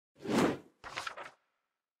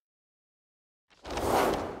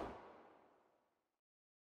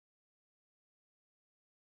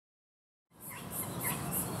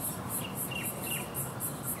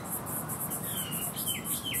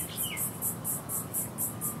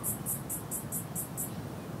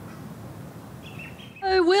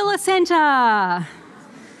Wheeler Centre.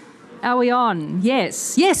 Are we on?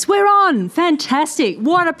 Yes. Yes, we're on. Fantastic.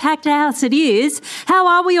 What a packed house it is. How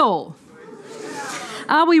are we all?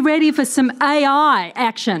 Are we ready for some AI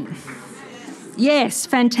action? Yes,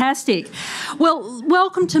 fantastic. Well,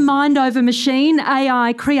 welcome to Mind Over Machine,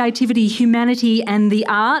 AI, Creativity, Humanity and the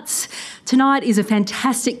Arts. Tonight is a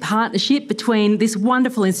fantastic partnership between this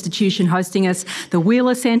wonderful institution hosting us, the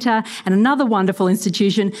Wheeler Centre, and another wonderful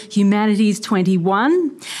institution, Humanities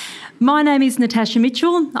 21. My name is Natasha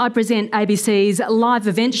Mitchell. I present ABC's live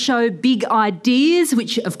event show, Big Ideas,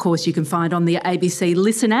 which of course you can find on the ABC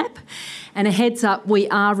Listen app. And a heads up, we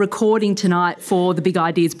are recording tonight for the Big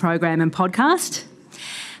Ideas program and podcast.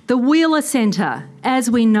 The Wheeler Centre, as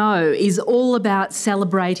we know, is all about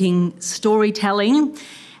celebrating storytelling,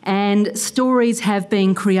 and stories have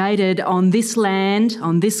been created on this land,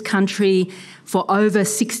 on this country, for over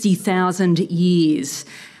 60,000 years,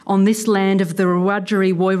 on this land of the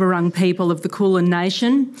Wiradjuri Woiwurrung people of the Kulin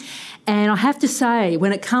Nation. And I have to say,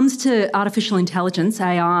 when it comes to artificial intelligence,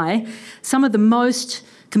 AI, some of the most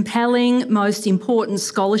compelling, most important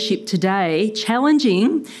scholarship today,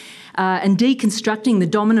 challenging and deconstructing the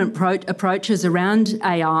dominant approaches around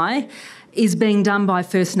AI, is being done by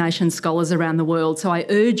First Nations scholars around the world. So I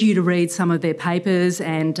urge you to read some of their papers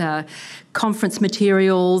and conference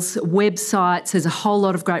materials, websites. There's a whole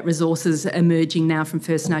lot of great resources emerging now from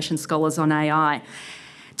First Nations scholars on AI.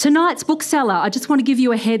 Tonight's bookseller, I just want to give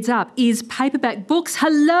you a heads up, is Paperback Books.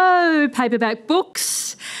 Hello, Paperback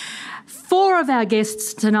Books. 4 of our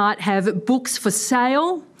guests tonight have books for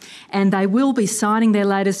sale, and they will be signing their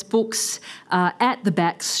latest books at the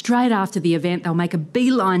back straight after the event. They'll make a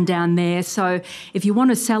beeline down there. So if you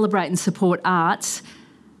want to celebrate and support arts,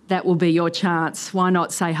 that will be your chance. Why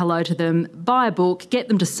not say hello to them, buy a book, get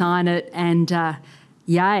them to sign it, and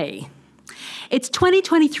yay. It's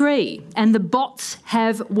 2023 and the bots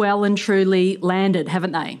have well and truly landed,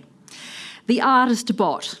 haven't they? The artist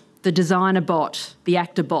bot, the designer bot, the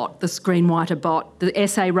actor bot, the screenwriter bot, the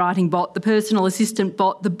essay writing bot, the personal assistant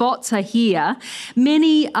bot, the bots are here.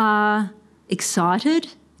 Many are excited,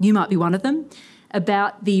 you might be one of them,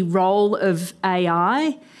 about the role of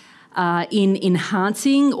AI in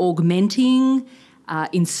enhancing, augmenting,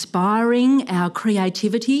 inspiring our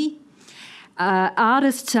creativity.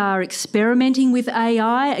 Artists are experimenting with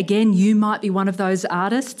AI. Again, you might be one of those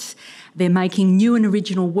artists. They're making new and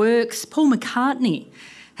original works. Paul McCartney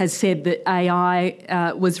has said that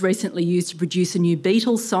AI was recently used to produce a new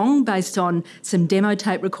Beatles song based on some demo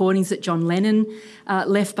tape recordings that John Lennon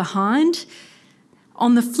left behind.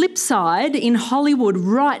 On the flip side, in Hollywood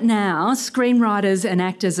right now, screenwriters and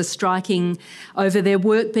actors are striking over their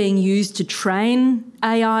work being used to train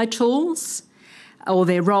AI tools, or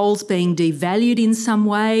their roles being devalued in some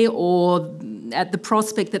way, or at the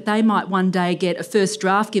prospect that they might one day get a first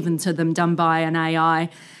draft given to them done by an AI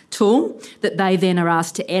tool that they then are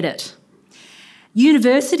asked to edit.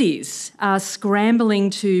 Universities are scrambling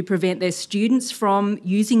to prevent their students from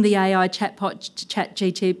using the AI chatbot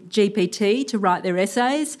ChatGPT to write their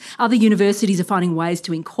essays. Other universities are finding ways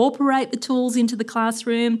to incorporate the tools into the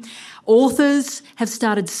classroom. Authors have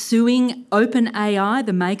started suing OpenAI,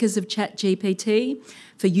 the makers of ChatGPT,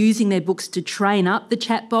 for using their books to train up the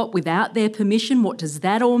chatbot without their permission. What does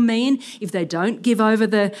that all mean? If they don't give over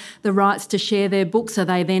the rights to share their books, are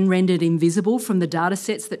they then rendered invisible from the data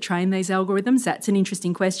sets that train these algorithms? That's an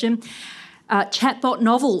interesting question. Chatbot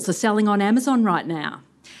novels are selling on Amazon right now.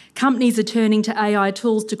 Companies are turning to AI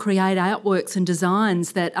tools to create artworks and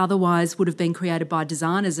designs that otherwise would have been created by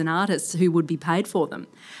designers and artists who would be paid for them.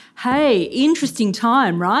 Hey, interesting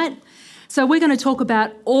time, right? So we're going to talk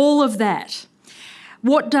about all of that.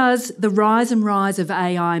 What does the rise of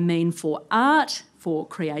AI mean for art, for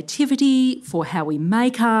creativity, for how we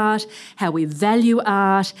make art, how we value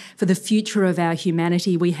art, for the future of our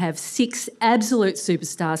humanity? We have 6 absolute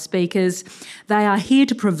superstar speakers. They are here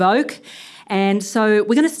to provoke, and so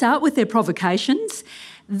we're going to start with their provocations.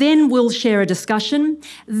 Then we'll share a discussion.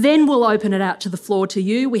 Then we'll open it out to the floor to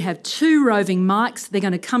you. We have 2 roving mics. They're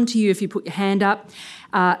going to come to you if you put your hand up.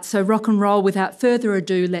 So rock and roll. Without further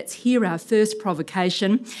ado, let's hear our first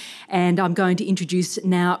provocation. And I'm going to introduce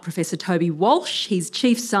now Professor Toby Walsh. He's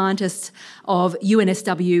Chief Scientist of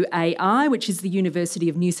UNSW AI, which is the University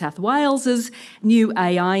of New South Wales's new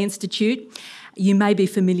AI Institute. You may be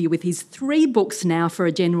familiar with his 3 books now for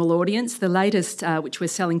a general audience. The latest, which we're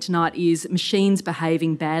selling tonight, is Machines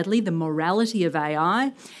Behaving Badly, The Morality of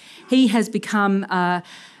AI. He has become an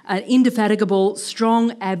indefatigable,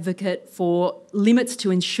 strong advocate for limits to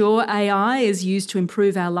ensure AI is used to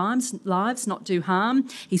improve our lives, not do harm.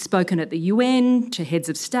 He's spoken at the UN, to heads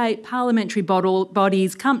of state, parliamentary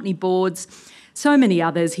bodies, company boards, so many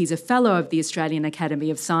others. He's a fellow of the Australian Academy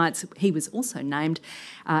of Science. He was also named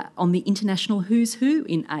on the International Who's Who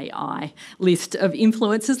in AI list of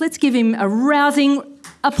influencers. Let's give him a rousing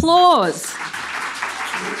applause.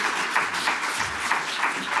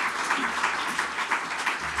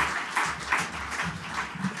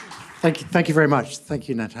 Thank you very much. Thank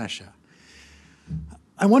you, Natasha.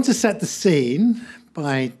 I want to set the scene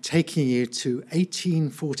by taking you to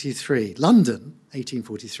 1843, London,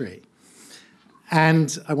 1843.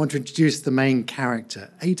 And I want to introduce the main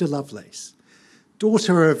character, Ada Lovelace,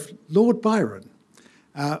 daughter of Lord Byron,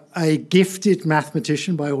 a gifted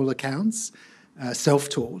mathematician by all accounts,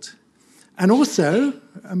 self-taught. And also,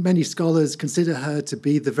 many scholars consider her to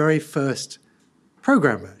be the very first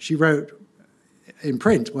programmer. She wrote in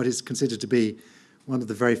print what is considered to be one of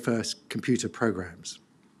the very first computer programs.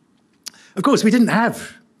 Of course, we didn't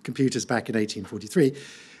have computers back in 1843,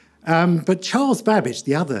 but Charles Babbage,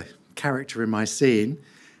 the other character in my scene,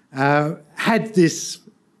 had this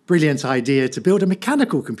brilliant idea to build a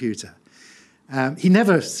mechanical computer. He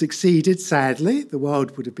never succeeded, sadly. The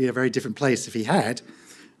world would have been a very different place if he had.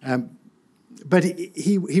 But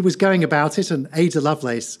he was going about it, and Ada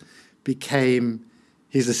Lovelace became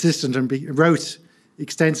his assistant and wrote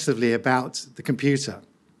extensively about the computer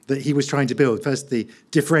that he was trying to build, first the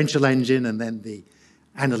differential engine and then the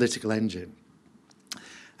analytical engine.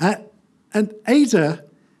 And Ada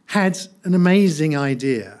had an amazing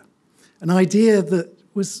idea, an idea that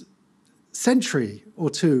was a century or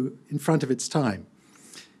two in front of its time.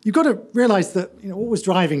 You've got to realise that what was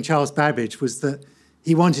driving Charles Babbage was that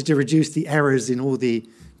he wanted to reduce the errors in all the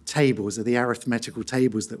tables, or the arithmetical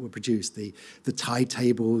tables that were produced, the tide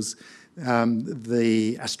tables,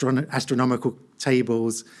 the astronomical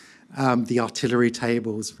tables, the artillery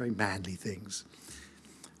tables, very manly things.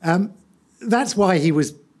 That's why he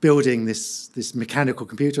was building this mechanical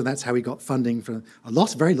computer, and that's how he got funding from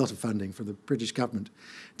very lot of funding from the British government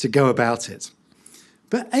to go about it.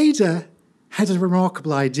 But Ada had a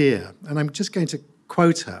remarkable idea, and I'm just going to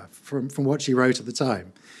quote her from what she wrote at the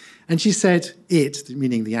time. And she said it,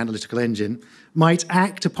 meaning the analytical engine, might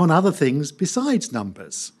act upon other things besides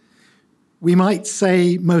numbers. We might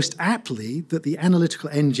say most aptly that the analytical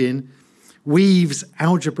engine weaves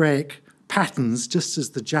algebraic patterns just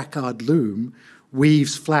as the jacquard loom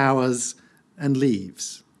weaves flowers and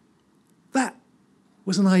leaves. That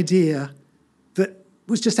was an idea that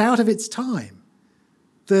was just out of its time.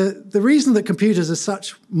 The reason that computers are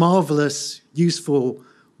such marvellous, useful,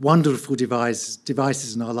 wonderful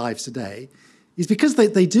devices in our lives today is because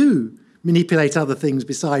they do manipulate other things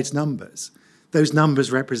besides numbers. Those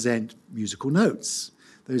numbers represent musical notes.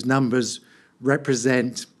 Those numbers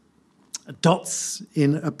represent dots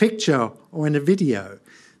in a picture or in a video.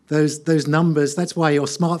 Those numbers, that's why your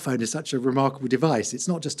smartphone is such a remarkable device. It's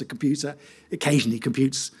not just a computer. Occasionally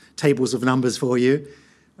computes tables of numbers for you,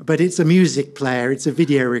 but it's a music player, it's a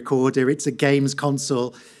video recorder, it's a games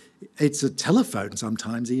console, it's a telephone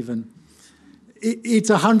sometimes even. It's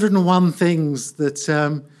 101 things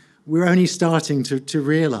that we're only starting to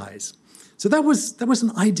realise. So that was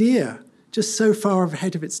an idea just so far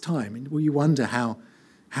ahead of its time. And you wonder how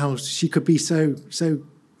she could be so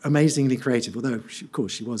amazingly creative, although, of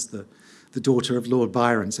course, she was the daughter of Lord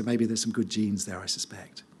Byron, so maybe there's some good genes there, I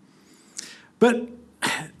suspect. But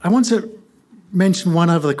I want to mention one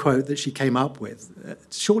other quote that she came up with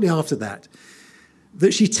shortly after that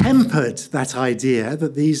she tempered that idea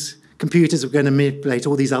that these computers were going to manipulate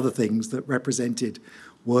all these other things that represented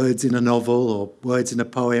words in a novel or words in a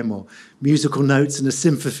poem or musical notes in a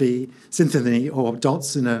symphony or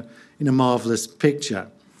dots in a marvellous picture.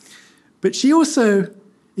 But she also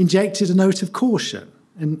injected a note of caution,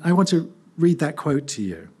 and I want to read that quote to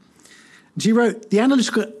you. She wrote, "The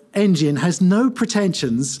analytical engine has no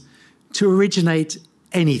pretensions to originate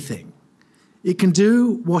anything. It can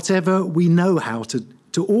do whatever we know how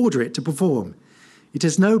to order it to perform. It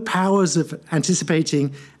has no powers of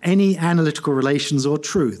anticipating any analytical relations or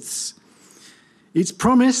truths. Its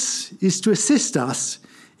promise is to assist us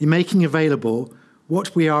in making available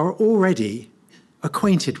what we are already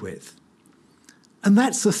acquainted with." And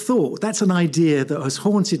that's a thought, that's an idea that has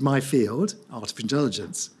haunted my field, artificial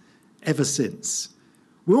intelligence, ever since.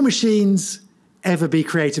 Will machines ever be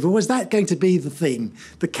creative? Or is that going to be the thing,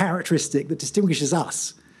 the characteristic that distinguishes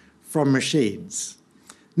us from machines?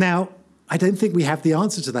 Now, I don't think we have the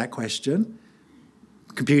answer to that question.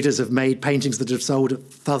 Computers have made paintings that have sold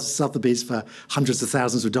at Sotheby's for hundreds of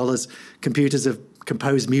thousands of dollars. Computers have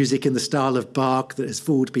composed music in the style of Bach that has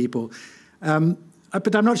fooled people.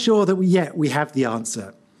 But I'm not sure that we have the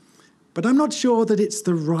answer. But I'm not sure that it's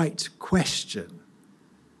the right question.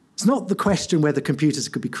 It's not the question whether computers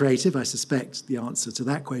could be creative. I suspect the answer to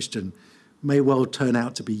that question may well turn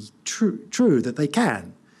out to be true that they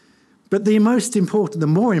can. But the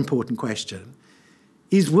more important question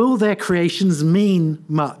is, will their creations mean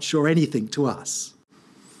much or anything to us?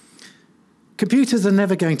 Computers are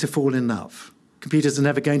never going to fall in love. Computers are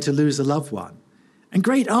never going to lose a loved one. And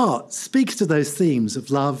great art speaks to those themes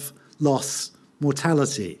of love, loss,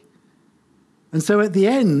 mortality. And so at the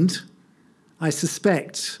end, I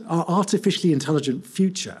suspect our artificially intelligent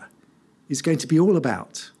future is going to be all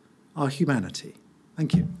about our humanity.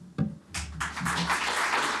 Thank you.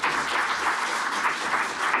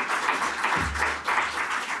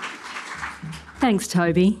 Thanks,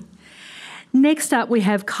 Toby. Next up, we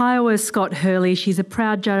have Kiowa Scott-Hurley. She's a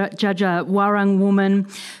proud Judja Warung woman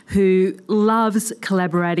who loves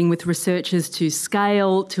collaborating with researchers to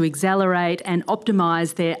scale, to accelerate and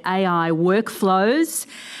optimise their AI workflows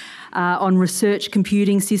on research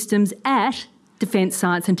computing systems at Defence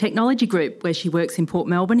Science and Technology Group, where she works in Port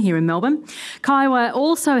Melbourne, here in Melbourne. Kiowa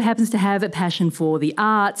also happens to have a passion for the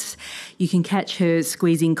arts. You can catch her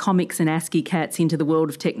squeezing comics and ASCII cats into the world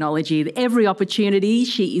of technology at every opportunity.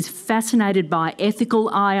 She is fascinated by ethical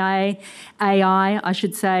AI, I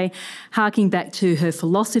should say, harking back to her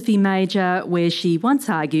philosophy major, where she once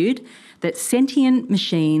argued that sentient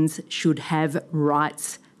machines should have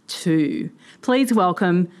rights too. Please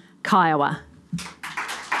welcome Kiowa.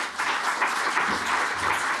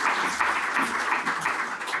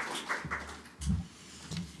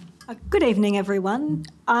 Good evening, everyone.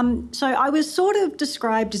 So I was sort of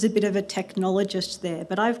described as a bit of a technologist there,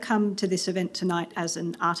 but I've come to this event tonight as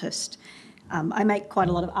an artist. I make quite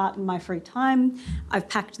a lot of art in my free time. I've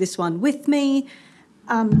packed this one with me.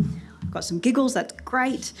 I've got some giggles, that's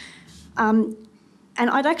great. And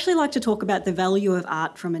I'd actually like to talk about the value of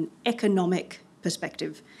art from an economic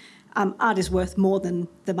perspective. Art is worth more than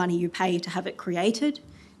the money you pay to have it created,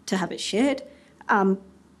 to have it shared.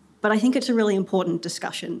 But I think it's a really important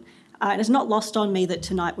discussion. And it's not lost on me that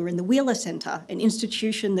tonight we're in the Wheeler Centre, an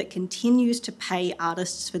institution that continues to pay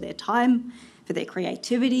artists for their time, for their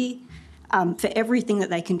creativity, for everything that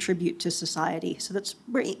they contribute to society. So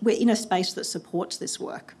we're in a space that supports this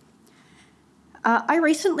work. I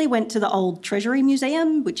recently went to the old Treasury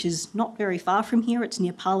Museum, which is not very far from here. It's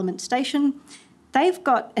near Parliament Station. They've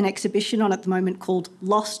got an exhibition on at the moment called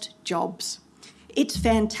Lost Jobs. It's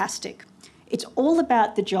fantastic. It's all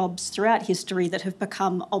about the jobs throughout history that have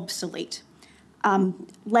become obsolete.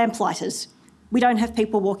 Lamplighters. We don't have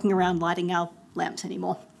people walking around lighting our lamps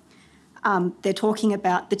anymore. They're talking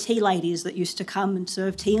about the tea ladies that used to come and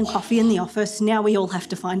serve tea and coffee in the office. Now we all have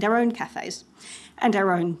to find our own cafes and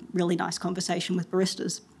our own really nice conversation with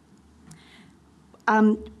baristas.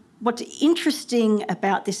 What's interesting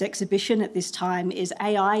about this exhibition at this time is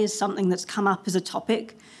AI is something that's come up as a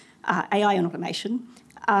topic, AI and automation,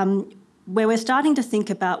 where we're starting to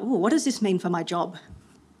think about, what does this mean for my job?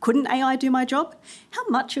 Couldn't AI do my job? How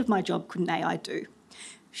much of my job couldn't AI do?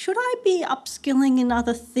 Should I be upskilling in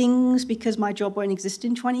other things because my job won't exist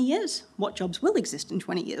in 20 years? What jobs will exist in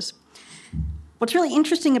 20 years? What's really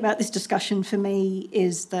interesting about this discussion for me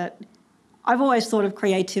is that I've always thought of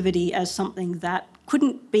creativity as something that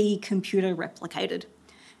couldn't be computer replicated.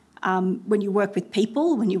 When you work with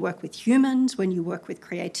people, when you work with humans, when you work with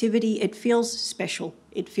creativity, it feels special,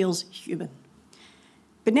 it feels human.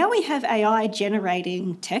 But now we have AI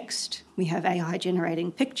generating text, we have AI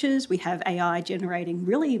generating pictures, we have AI generating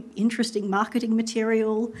really interesting marketing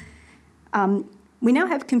material. We now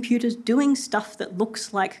have computers doing stuff that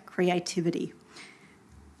looks like creativity.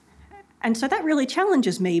 And so that really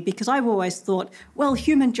challenges me because I've always thought, well,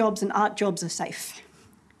 human jobs and art jobs are safe.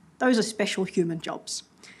 Those are special human jobs.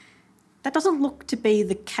 That doesn't look to be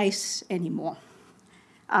the case anymore.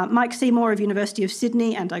 Mike Seymour of University of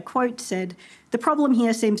Sydney, and I quote, said, "The problem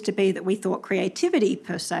here seems to be that we thought creativity,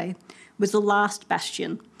 per se, was the last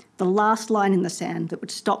bastion, the last line in the sand that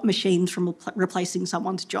would stop machines from replacing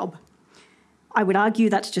someone's job. I would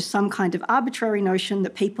argue that's just some kind of arbitrary notion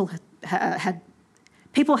that people had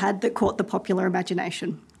that caught the popular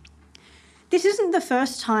imagination." This isn't the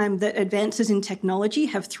first time that advances in technology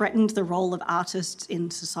have threatened the role of artists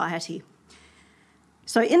in society.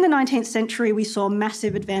 So in the 19th century, we saw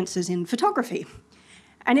massive advances in photography.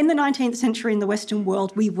 And in the 19th century in the Western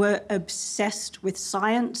world, we were obsessed with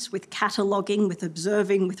science, with cataloguing, with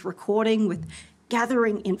observing, with recording, with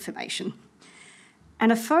gathering information.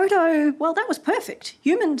 And a photo, well, that was perfect.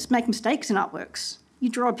 Humans make mistakes in artworks. You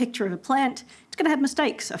draw a picture of a plant, it's going to have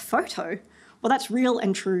mistakes. A photo, well, that's real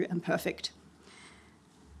and true and perfect.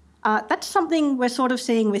 That's something we're sort of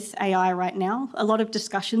seeing with AI right now. A lot of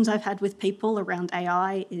discussions I've had with people around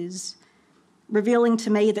AI is, revealing to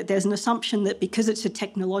me that there's an assumption that because it's a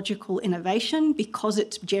technological innovation, because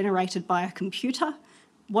it's generated by a computer,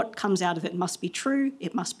 what comes out of it must be true,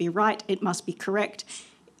 it must be right, it must be correct.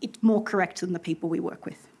 It's more correct than the people we work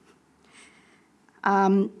with.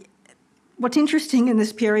 What's interesting in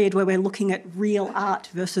this period where we're looking at real art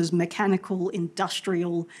versus mechanical,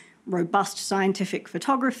 industrial, robust scientific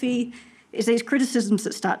photography is these criticisms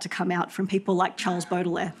that start to come out from people like Charles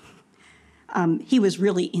Baudelaire. He was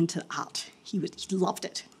really into art. He loved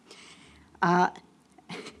it. And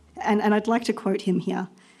I'd like to quote him here.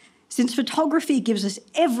 Since photography gives us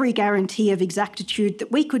every guarantee of exactitude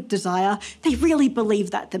that we could desire, they really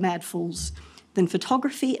believe that, the mad fools. Then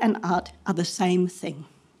photography and art are the same thing.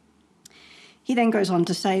 He then goes on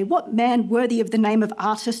to say, what man worthy of the name of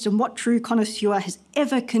artist and what true connoisseur has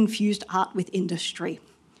ever confused art with industry?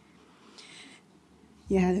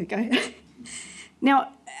 Yeah, there we go.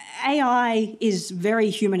 Now, AI is very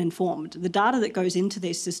human-informed. The data that goes into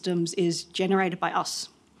these systems is generated by us.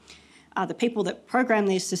 The people that program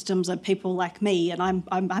these systems are people like me, and I'm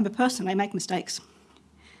a person, I make mistakes.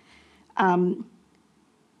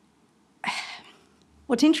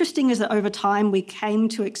 What's interesting is that over time we came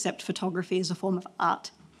to accept photography as a form of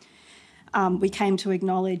art. We came to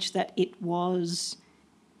acknowledge that it was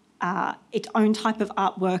its own type of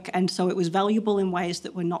artwork, and so it was valuable in ways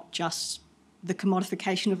that were not just the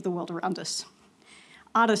commodification of the world around us.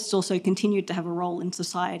 Artists also continued to have a role in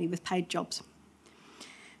society with paid jobs.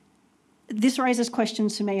 This raises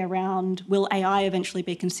questions for me around, will AI eventually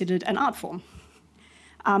be considered an art form?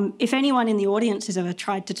 If anyone in the audience has ever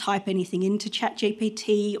tried to type anything into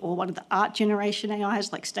ChatGPT or one of the art generation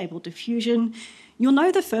AIs like Stable Diffusion, you'll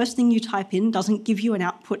know the first thing you type in doesn't give you an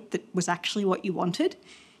output that was actually what you wanted.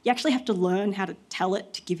 You actually have to learn how to tell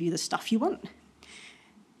it to give you the stuff you want.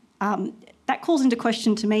 That calls into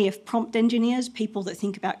question to me if prompt engineers, people that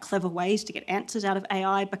think about clever ways to get answers out of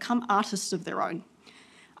AI, become artists of their own.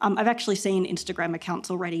 I've actually seen Instagram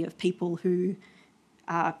accounts already of people who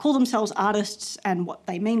call themselves artists, and what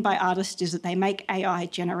they mean by artist is that they make AI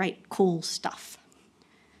generate cool stuff.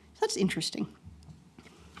 So that's interesting.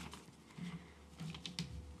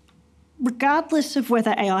 Regardless of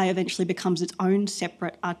whether AI eventually becomes its own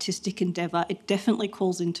separate artistic endeavour, it definitely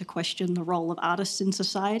calls into question the role of artists in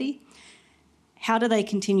society. How do they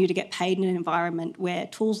continue to get paid in an environment where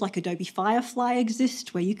tools like Adobe Firefly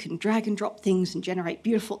exist, where you can drag and drop things and generate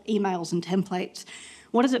beautiful emails and templates?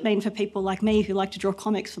 What does it mean for people like me who like to draw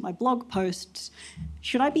comics for my blog posts?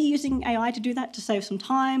 Should I be using AI to do that to save some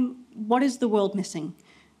time? What is the world missing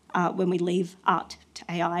when we leave art to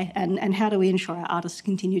AI? And how do we ensure our artists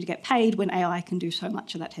continue to get paid when AI can do so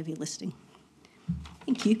much of that heavy lifting?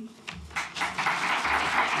 Thank you.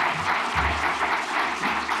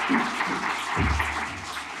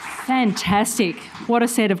 Fantastic. What a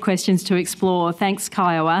set of questions to explore. Thanks,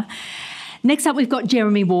 Kiowa. Next up, we've got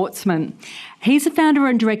Jeremy Wortsman. He's the founder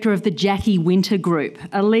and director of the Jacky Winter Group,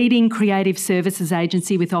 a leading creative services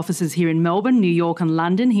agency with offices here in Melbourne, New York and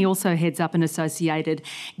London. He also heads up an associated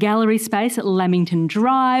gallery space at Lamington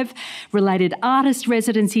Drive, related artist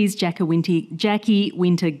residencies, Jacky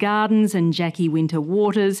Winter Gardens and Jacky Winter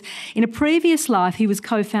Waters. In a previous life, he was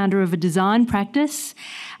co-founder of a design practice,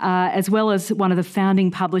 as well as one of the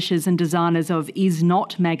founding publishers and designers of Is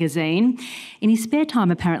Not magazine. In his spare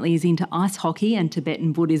time, apparently, he's into ice hockey and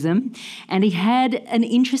Tibetan Buddhism, and he had an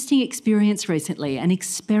interesting experience recently, an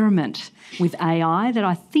experiment with AI that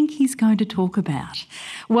I think he's going to talk about.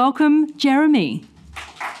 Welcome, Jeremy.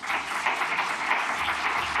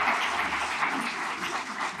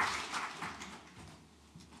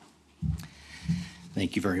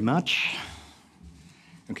 Thank you very much.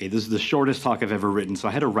 Okay, this is the shortest talk I've ever written, so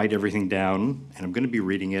I had to write everything down, and I'm going to be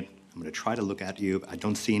reading it. I'm going to try to look at you. I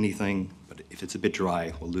don't see anything, but if it's a bit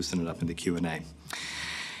dry, we'll loosen it up in the Q&A.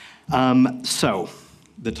 So,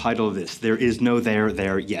 the title of this, There Is No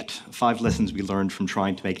There Yet. 5 lessons we learned from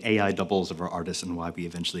trying to make AI doubles of our artists and why we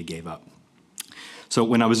eventually gave up. So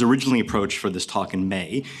when I was originally approached for this talk in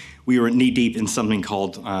May, we were knee-deep in something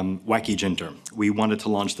called Wacky Jinter. We wanted to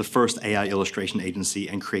launch the first AI illustration agency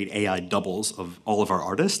and create AI doubles of all of our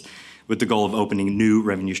artists with the goal of opening new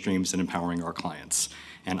revenue streams and empowering our clients.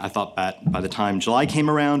 And I thought that by the time July came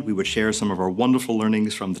around, we would share some of our wonderful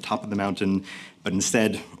learnings from the top of the mountain, but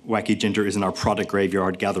instead, Wacky Jinter is in our product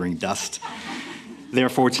graveyard gathering dust.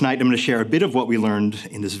 Therefore, tonight I'm going to share a bit of what we learned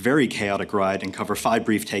in this very chaotic ride and cover 5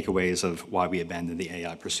 brief takeaways of why we abandoned the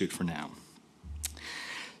AI pursuit for now.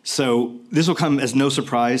 So this will come as no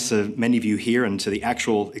surprise to many of you here and to the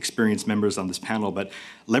actual experienced members on this panel, but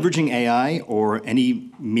leveraging AI or any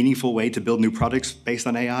meaningful way to build new products based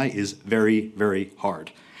on AI is very, very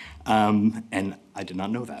hard. And I did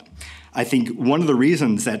not know that. I think one of the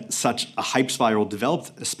reasons that such a hype spiral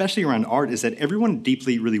developed, especially around art, is that everyone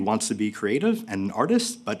deeply really wants to be creative and an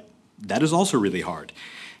artist, but that is also really hard.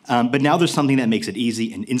 But now there's something that makes it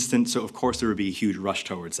easy and instant, so of course there would be a huge rush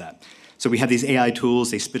towards that. So we have these AI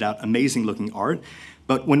tools, they spit out amazing looking art,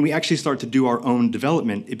 but when we actually start to do our own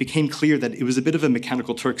development, it became clear that it was a bit of a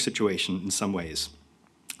mechanical Turk situation in some ways.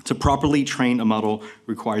 To properly train a model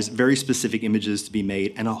requires very specific images to be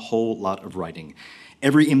made and a whole lot of writing.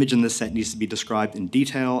 Every image in this set needs to be described in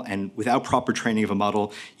detail, and without proper training of a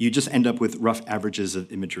model, you just end up with rough averages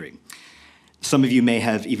of imagery. Some of you may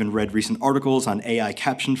have even read recent articles on AI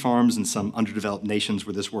caption farms in some underdeveloped nations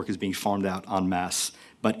where this work is being farmed out en masse.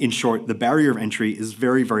 But in short, the barrier of entry is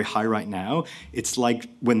very, very high right now. It's like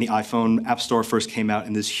when the iPhone App Store first came out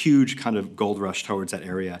and this huge kind of gold rush towards that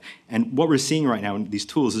area. And what we're seeing right now in these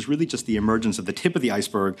tools is really just the emergence of the tip of the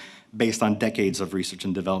iceberg based on decades of research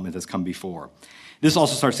and development that's come before. This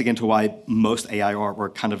also starts to get into why most AI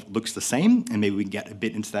artwork kind of looks the same, and maybe we can get a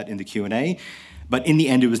bit into that in the Q&A. But in the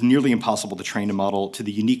end, it was nearly impossible to train a model to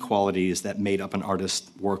the unique qualities that made up an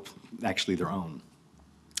artist's work actually their own.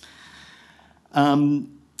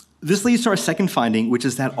 This leads to our second finding, which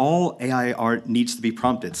is that all AI art needs to be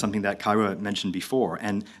prompted, something that Kiowa mentioned before.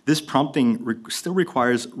 And this prompting still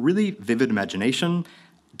requires really vivid imagination,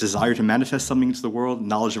 desire to manifest something into the world,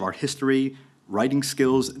 knowledge of art history, writing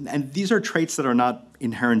skills, and these are traits that are not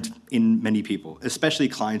inherent in many people, especially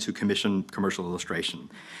clients who commission commercial illustration.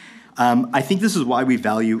 I think this is why we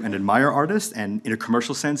value and admire artists, and in a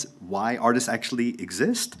commercial sense, why artists actually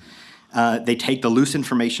exist. They take the loose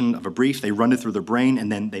information of a brief, they run it through their brain, and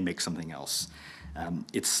then they make something else.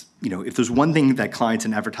 If there's one thing that clients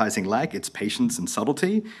in advertising lack, it's patience and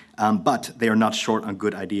subtlety, but they are not short on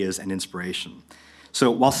good ideas and inspiration. So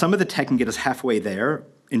while some of the tech can get us halfway there,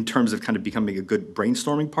 in terms of kind of becoming a good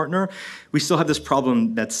brainstorming partner, we still have this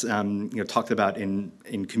problem that's talked about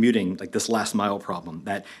in commuting, like this last mile problem,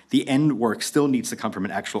 that the end work still needs to come from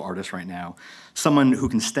an actual artist right now, someone who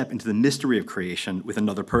can step into the mystery of creation with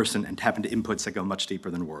another person and tap into inputs that go much deeper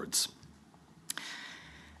than words.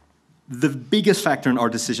 The biggest factor in our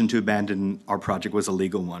decision to abandon our project was a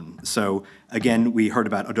legal one. So again, we heard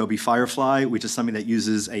about Adobe Firefly, which is something that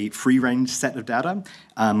uses a free-range set of data,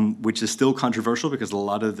 which is still controversial because a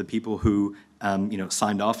lot of the people who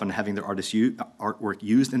signed off on having their artwork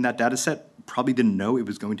used in that data set probably didn't know it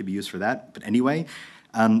was going to be used for that. But anyway,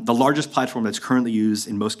 the largest platform that's currently used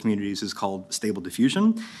in most communities is called Stable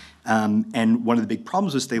Diffusion. And one of the big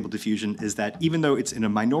problems with Stable Diffusion is that even though it's in a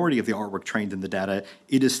minority of the artwork trained in the data,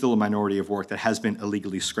 it is still a minority of work that has been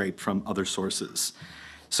illegally scraped from other sources.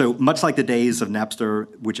 So much like the days of Napster,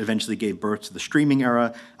 which eventually gave birth to the streaming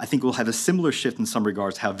era, I think we'll have a similar shift in some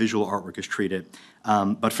regards to how visual artwork is treated.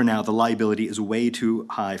 But for now, the liability is way too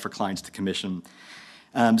high for clients to commission.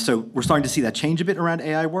 So we're starting to see that change a bit around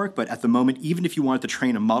AI work, but at the moment, even if you wanted to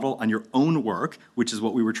train a model on your own work, which is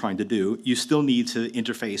what we were trying to do, you still need to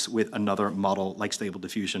interface with another model like Stable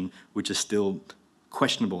Diffusion, which is still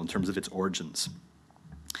questionable in terms of its origins.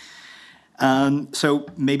 So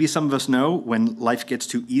maybe some of us know when life gets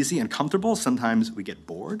too easy and comfortable, sometimes we get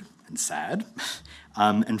bored and sad.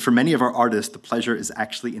 And for many of our artists, the pleasure is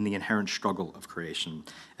actually in the inherent struggle of creation,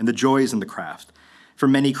 and the joy is in the craft. For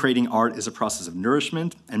many, creating art is a process of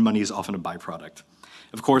nourishment, and money is often a byproduct.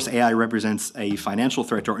 Of course, AI represents a financial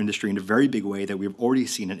threat to our industry in a very big way that we've already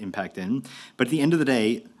seen an impact in. But at the end of the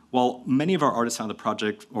day, while many of our artists found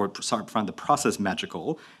the process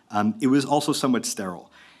magical, it was also somewhat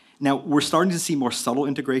sterile. Now, we're starting to see more subtle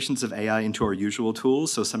integrations of AI into our usual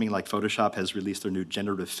tools. So something like Photoshop has released their new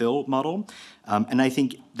generative fill model. And I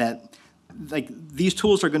think that these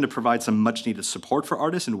tools are going to provide some much needed support for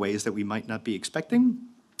artists in ways that we might not be expecting.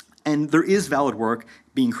 And there is valid work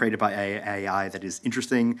being created by AI that is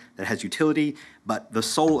interesting, that has utility, but the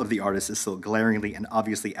soul of the artist is still glaringly and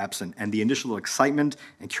obviously absent, and the initial excitement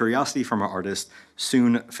and curiosity from our artists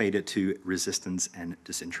soon faded to resistance and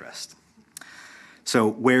disinterest. So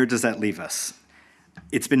where does that leave us?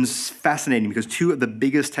 It's been fascinating because two of the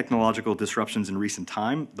biggest technological disruptions in recent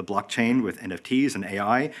time, the blockchain with NFTs and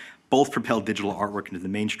AI, both propelled digital artwork into the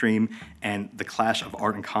mainstream, and the clash of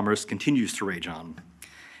art and commerce continues to rage on.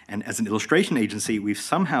 And as an illustration agency, we've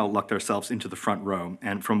somehow lucked ourselves into the front row.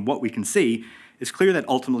 And from what we can see, it's clear that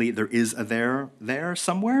ultimately there is a there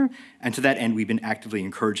somewhere. And to that end, we've been actively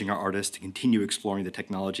encouraging our artists to continue exploring the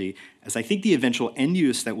technology, as I think the eventual end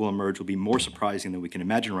use that will emerge will be more surprising than we can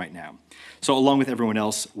imagine right now. So along with everyone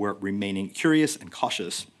else, we're remaining curious and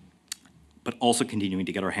cautious, but also continuing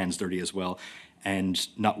to get our hands dirty as well, and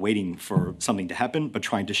not waiting for something to happen, but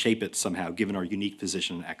trying to shape it somehow, given our unique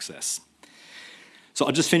position and access. So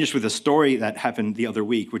I'll just finish with a story that happened the other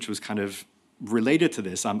week, which was kind of related to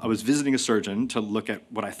this. I was visiting a surgeon to look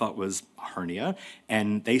at what I thought was a hernia,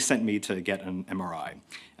 and they sent me to get an MRI.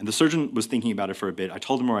 And the surgeon was thinking about it for a bit. I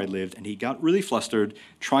told him where I lived, and he got really flustered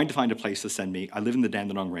trying to find a place to send me. I live in the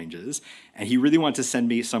Dandenong Ranges, and he really wanted to send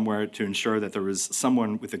me somewhere to ensure that there was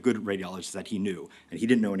someone with a good radiologist that he knew, and he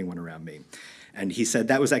didn't know anyone around me. And he said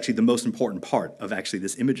that was actually the most important part of actually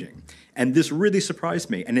this imaging. And this really surprised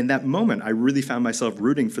me. And in that moment, I really found myself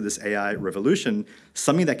rooting for this AI revolution,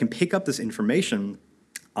 something that can pick up this information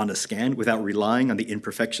on a scan without relying on the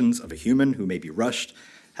imperfections of a human who may be rushed,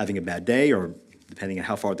 having a bad day, or depending on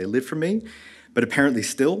how far they live from me. But apparently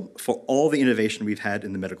still, for all the innovation we've had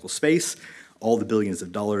in the medical space, all the billions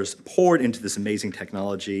of dollars poured into this amazing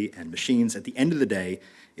technology and machines, at the end of the day,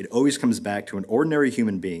 it always comes back to an ordinary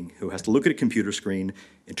human being who has to look at a computer screen,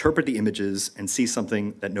 interpret the images, and see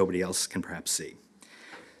something that nobody else can perhaps see.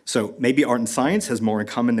 So maybe art and science has more in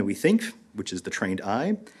common than we think, which is the trained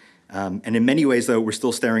eye. And in many ways, though, we're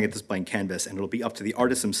still staring at this blank canvas, and it'll be up to the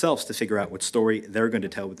artists themselves to figure out what story they're going to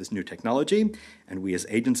tell with this new technology. And we as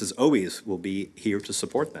agents, as always, will be here to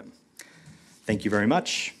support them. Thank you very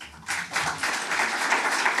much.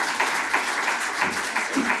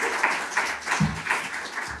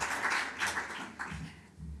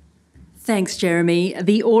 Thanks, Jeremy.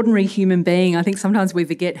 The ordinary human being. I think sometimes we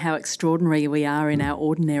forget how extraordinary we are in our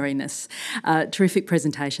ordinariness. Terrific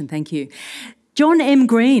presentation, thank you. John M.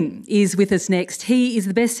 Green is with us next. He is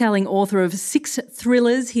the best-selling author of 6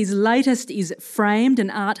 thrillers. His latest is Framed,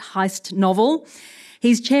 an art heist novel.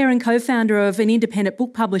 He's chair and co-founder of an independent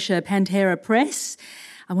book publisher, Pantera Press.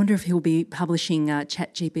 I wonder if he'll be publishing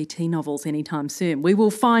ChatGPT novels anytime soon. We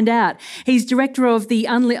will find out. He's director of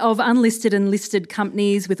unlisted and listed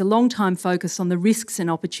companies with a long-time focus on the risks and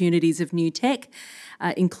opportunities of new tech,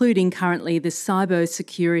 including currently the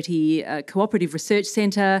Cybersecurity Cooperative Research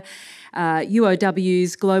Centre,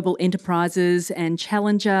 UOW's Global Enterprises and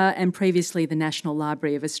Challenger, and previously the National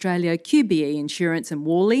Library of Australia, QBE Insurance and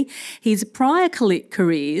Worley. His prior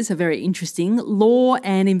careers are very interesting, law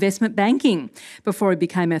and investment banking, before he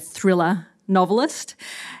became a thriller novelist.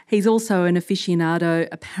 He's also an aficionado,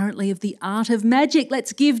 apparently, of the art of magic.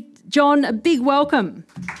 Let's give John a big welcome.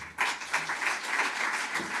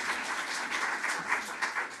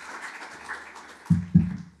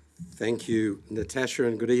 Thank you, Natasha,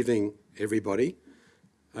 and good evening, everybody.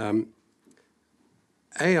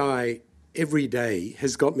 AI every day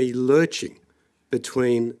has got me lurching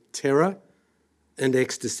between terror and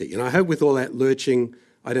ecstasy. And I hope with all that lurching,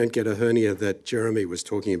 I don't get a hernia that Jeremy was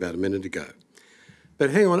talking about a minute ago. But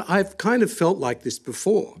hang on, I've kind of felt like this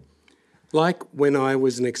before. Like when I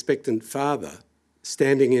was an expectant father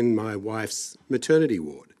standing in my wife's maternity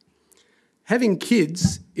ward. Having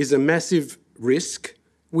kids is a massive risk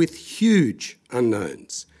with huge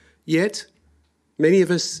unknowns. Yet, many of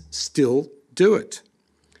us still do it.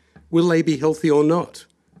 Will they be healthy or not?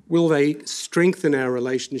 Will they strengthen our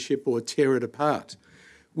relationship or tear it apart?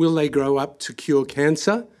 Will they grow up to cure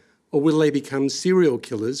cancer, or will they become serial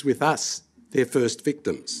killers with us, their first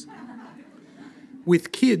victims?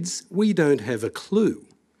 With kids, we don't have a clue.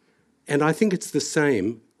 And I think it's the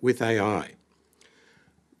same with AI.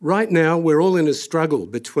 Right now, we're all in a struggle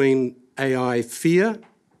between AI fear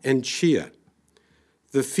and cheer.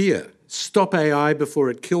 The fear, stop AI before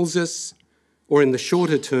it kills us, or in the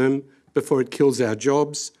shorter term, before it kills our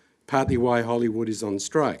jobs, partly why Hollywood is on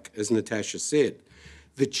strike, as Natasha said.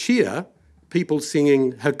 The cheer, people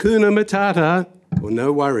singing Hakuna Matata, or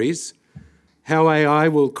no worries, how AI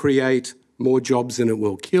will create more jobs than it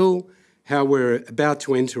will kill, how we're about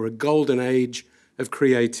to enter a golden age of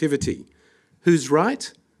creativity. Who's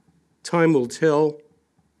right? Time will tell,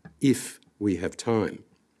 if we have time.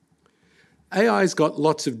 AI's got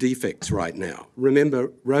lots of defects right now.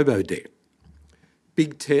 Remember robo-debt,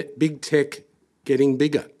 big tech getting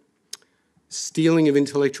bigger, stealing of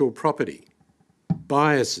intellectual property,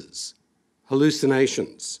 biases,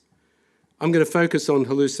 hallucinations. I'm going to focus on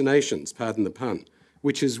hallucinations, pardon the pun,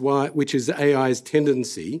 which is AI's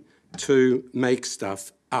tendency to make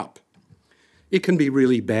stuff up. It can be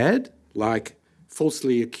really bad, like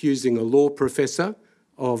falsely accusing a law professor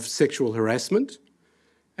of sexual harassment.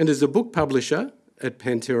 And as a book publisher at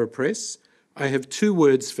Pantera Press, I have 2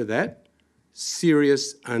 words for that: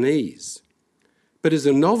 serious unease. But as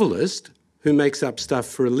a novelist who makes up stuff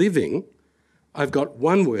for a living, I've got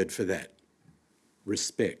 1 word for that: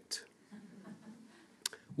 respect.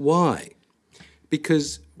 Why?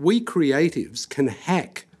 Because we creatives can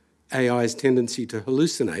hack AI's tendency to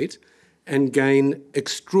hallucinate and gain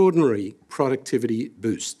extraordinary productivity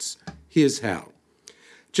boosts. Here's how.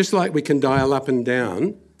 Just like we can dial up and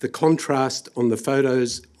down the contrast on the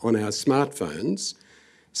photos on our smartphones,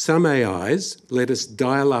 some AIs let us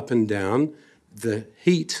dial up and down the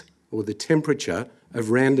heat or the temperature of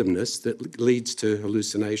randomness that leads to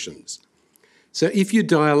hallucinations. So if you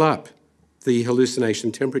dial up the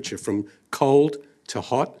hallucination temperature from cold to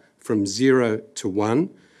hot, from 0 to 1,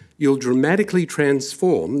 you'll dramatically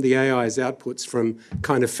transform the AI's outputs from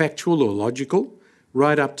kind of factual or logical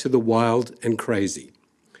right up to the wild and crazy.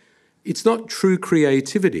 It's not true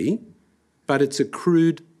creativity, but it's a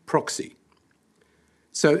crude proxy.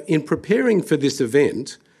 So in preparing for this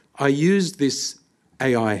event, I used this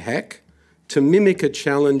AI hack to mimic a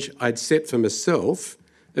challenge I'd set for myself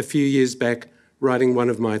a few years back writing one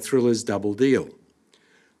of my thrillers, Double Deal.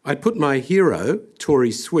 I'd put my hero,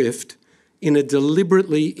 Tory Swift, in a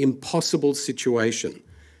deliberately impossible situation,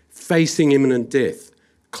 facing imminent death,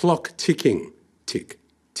 clock ticking, tick,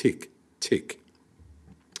 tick, tick.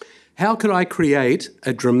 How could I create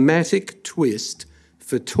a dramatic twist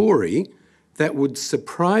for Tory that would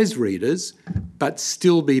surprise readers but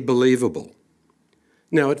still be believable?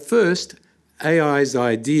 Now, at first, AI's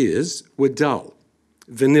ideas were dull,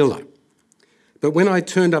 vanilla. But when I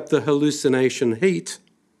turned up the hallucination heat,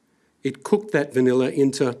 it cooked that vanilla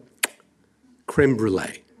into creme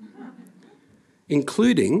brulee,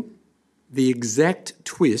 including the exact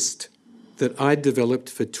twist that I developed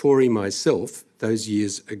for Tory myself those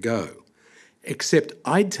years ago, except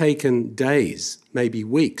I'd taken days, maybe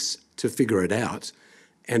weeks, to figure it out,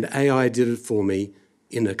 and AI did it for me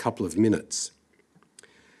in a couple of minutes.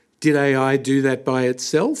 Did AI do that by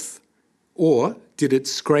itself, or did it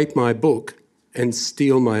scrape my book and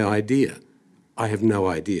steal my idea? I have no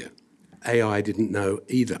idea. AI didn't know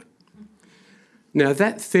either. Now,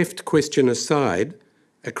 that theft question aside,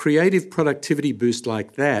 a creative productivity boost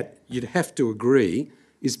like that, you'd have to agree,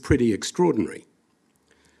 is pretty extraordinary.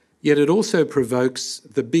 Yet it also provokes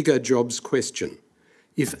the bigger jobs question.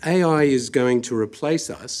 If AI is going to replace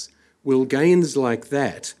us, will gains like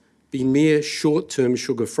that be mere short-term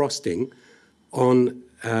sugar frosting on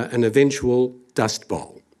an eventual dust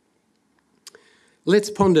bowl?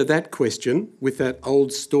 Let's ponder that question with that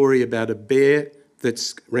old story about a bear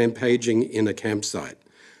that's rampaging in a campsite.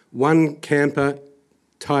 One camper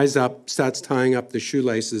starts tying up the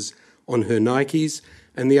shoelaces on her Nikes,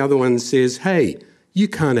 and the other one says, "Hey, you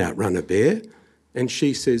can't outrun a bear." And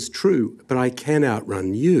she says, "True, but I can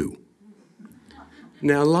outrun you."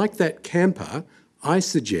 Now, like that camper, I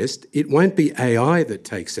suggest it won't be AI that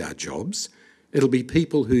takes our jobs. It'll be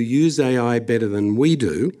people who use AI better than we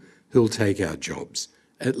do who'll take our jobs,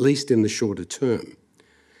 at least in the shorter term.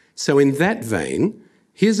 So in that vein,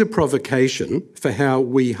 here's a provocation for how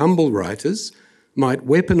we humble writers might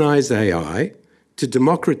weaponise AI to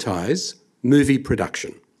democratise movie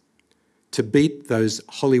production, to beat those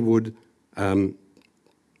Hollywood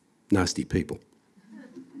nasty people.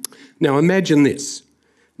 Now imagine this.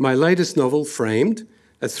 My latest novel, Framed,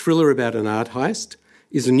 a thriller about an art heist,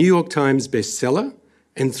 is a New York Times bestseller,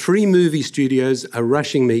 and 3 movie studios are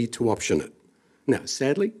rushing me to option it. Now,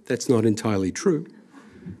 sadly, that's not entirely true,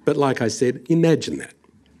 but like I said, imagine that.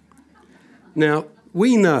 Now,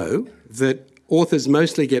 we know that authors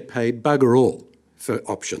mostly get paid bugger all for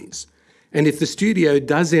options, and if the studio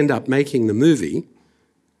does end up making the movie,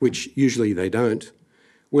 which usually they don't,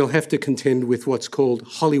 we'll have to contend with what's called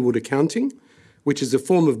Hollywood accounting, which is a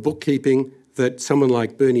form of bookkeeping that someone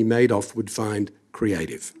like Bernie Madoff would find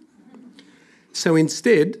creative. So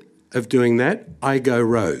instead of doing that, I go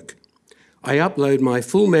rogue. I upload my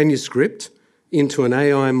full manuscript into an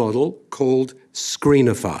AI model called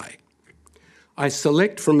Screenify. I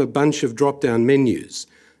select from a bunch of drop-down menus: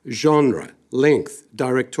 genre, length,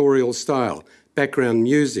 directorial style, background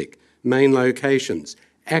music, main locations,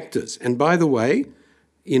 actors. And by the way,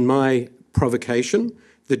 in my provocation,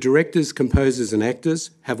 the directors, composers and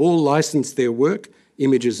actors have all licensed their work,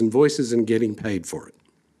 images and voices, and getting paid for it.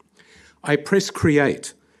 I press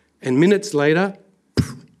create, and minutes later,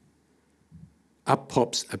 up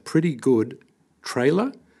pops a pretty good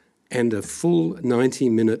trailer and a full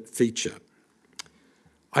 90-minute feature.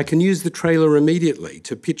 I can use the trailer immediately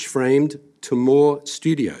to pitch Framed to more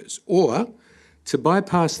studios, or to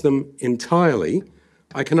bypass them entirely,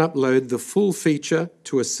 I can upload the full feature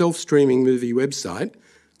to a self-streaming movie website.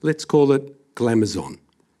 Let's call it Glamazon.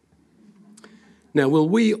 Now, will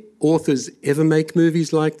we authors ever make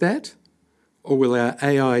movies like that? Or will our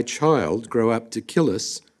AI child grow up to kill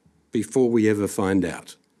us before we ever find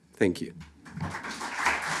out? Thank you.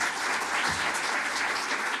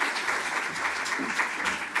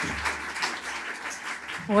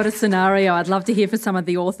 What a scenario. I'd love to hear from some of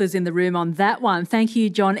the authors in the room on that one. Thank you,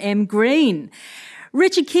 John M. Green.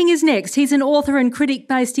 Richard King is next. He's an author and critic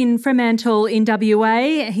based in Fremantle in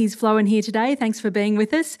WA. He's flown here today. Thanks for being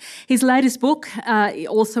with us. His latest book,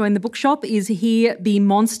 also in the bookshop, is Here Be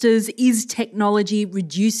Monsters. Is Technology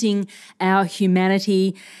Reducing Our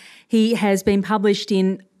Humanity? He has been published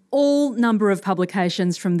in all number of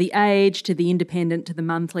publications, from The Age to The Independent to The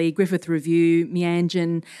Monthly, Griffith Review,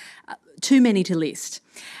 Meanjin, too many to list.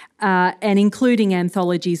 And including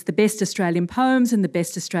anthologies, The Best Australian Poems and The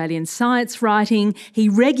Best Australian Science Writing. He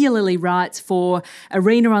regularly writes for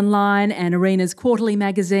Arena Online and Arena's Quarterly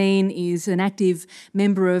magazine, is an active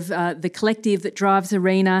member of the collective that drives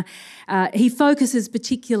Arena. He focuses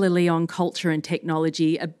particularly on culture and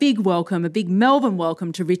technology. A big welcome, a big Melbourne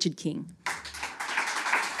welcome to Richard King.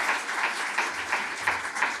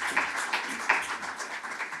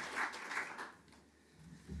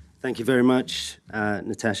 Thank you very much,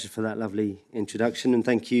 Natasha, for that lovely introduction, and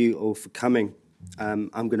thank you all for coming.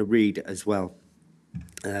 I'm going to read as well,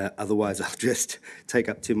 otherwise I'll just take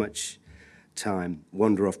up too much time,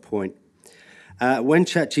 wander off point. When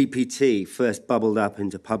ChatGPT first bubbled up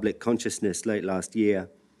into public consciousness late last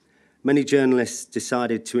year, many journalists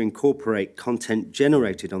decided to incorporate content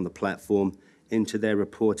generated on the platform into their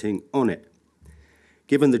reporting on it.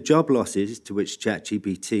 Given the job losses to which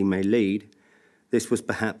ChatGPT may lead, this was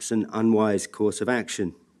perhaps an unwise course of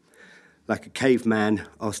action, like a caveman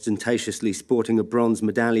ostentatiously sporting a bronze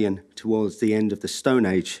medallion towards the end of the Stone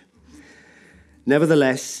Age.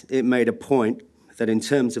 Nevertheless, it made a point that in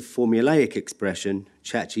terms of formulaic expression,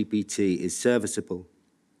 ChatGPT is serviceable.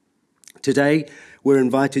 Today, we're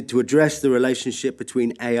invited to address the relationship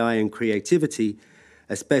between AI and creativity,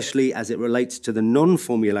 especially as it relates to the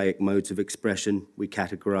non-formulaic modes of expression we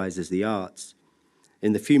categorize as the arts.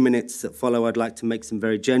 In the few minutes that follow, I'd like to make some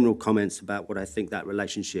very general comments about what I think that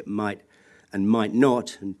relationship might and might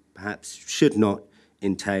not, and perhaps should not,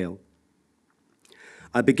 entail.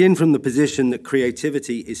 I begin from the position that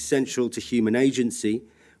creativity is central to human agency,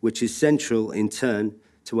 which is central, in turn,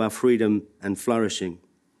 to our freedom and flourishing.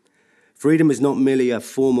 Freedom is not merely a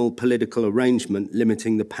formal political arrangement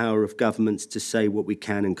limiting the power of governments to say what we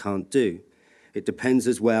can and can't do. It depends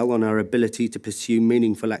as well on our ability to pursue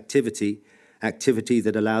meaningful activity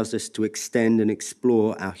that allows us to extend and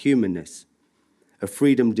explore our humanness. A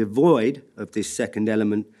freedom devoid of this second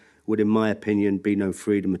element would, in my opinion, be no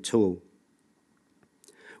freedom at all.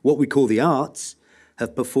 What we call the arts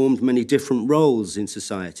have performed many different roles in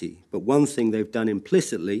society, but one thing they've done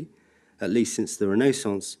implicitly, at least since the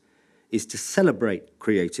Renaissance, is to celebrate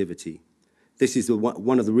creativity. This is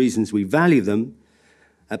one of the reasons we value them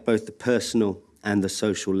at both the personal and the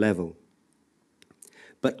social level.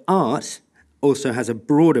 But art also has a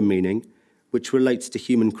broader meaning which relates to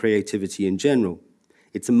human creativity in general.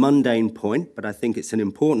 It's a mundane point, but I think it's an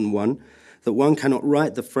important one, that one cannot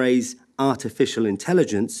write the phrase artificial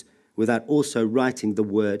intelligence without also writing the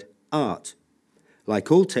word art.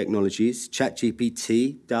 Like all technologies,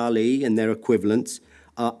 ChatGPT, DALL-E, and their equivalents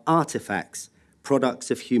are artifacts,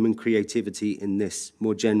 products of human creativity in this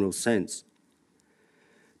more general sense.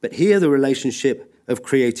 But here the relationship of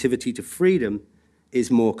creativity to freedom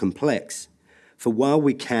is more complex. For while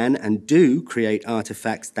we can and do create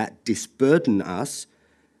artifacts that disburden us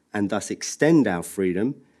and thus extend our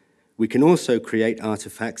freedom, we can also create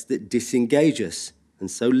artifacts that disengage us and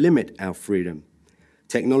so limit our freedom.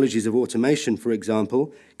 Technologies of automation, for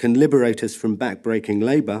example, can liberate us from backbreaking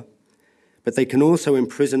labor, but they can also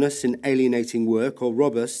imprison us in alienating work or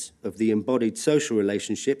rob us of the embodied social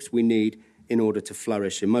relationships we need in order to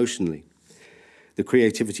flourish emotionally. The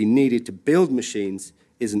creativity needed to build machines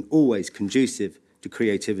isn't always conducive to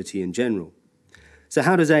creativity in general. So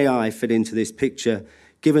how does AI fit into this picture,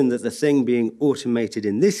 given that the thing being automated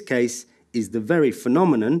in this case is the very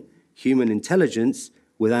phenomenon, human intelligence,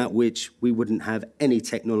 without which we wouldn't have any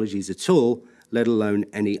technologies at all, let alone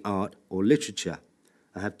any art or literature?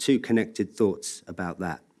 I have two connected thoughts about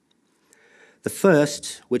that. The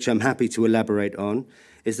first, which I'm happy to elaborate on,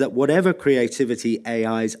 is that whatever creativity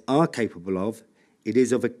AIs are capable of, it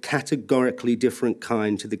is of a categorically different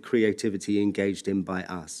kind to the creativity engaged in by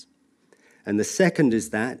us. And the second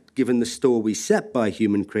is that, given the store we set by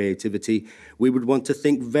human creativity, we would want to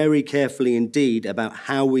think very carefully indeed about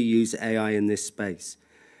how we use AI in this space.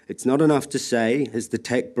 It's not enough to say, as the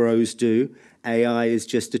tech bros do, AI is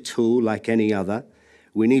just a tool like any other.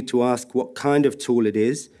 We need to ask what kind of tool it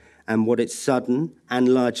is and what its sudden and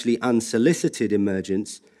largely unsolicited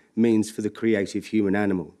emergence means for the creative human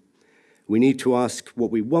animal. We need to ask what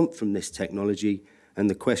we want from this technology, and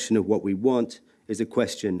the question of what we want is a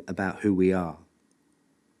question about who we are.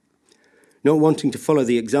 Not wanting to follow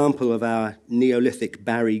the example of our Neolithic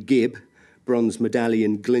Barry Gibb, bronze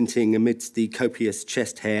medallion glinting amidst the copious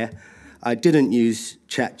chest hair, I didn't use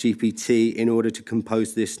ChatGPT in order to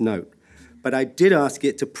compose this note, but I did ask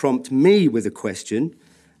it to prompt me with a question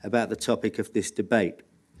about the topic of this debate.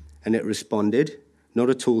 And it responded, not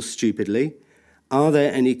at all stupidly, are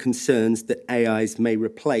there any concerns that AIs may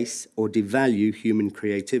replace or devalue human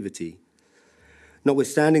creativity?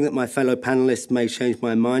 Notwithstanding that my fellow panelists may change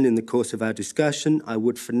my mind in the course of our discussion, I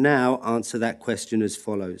would for now answer that question as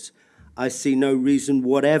follows. I see no reason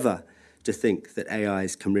whatever to think that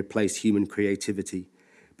AIs can replace human creativity,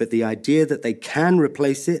 but the idea that they can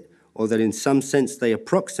replace it, or that in some sense they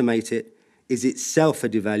approximate it, is itself a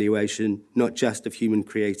devaluation not just of human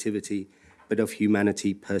creativity, but of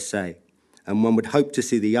humanity per se. And one would hope to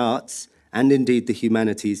see the arts, and indeed the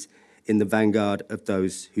humanities, in the vanguard of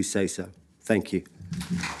those who say so. Thank you.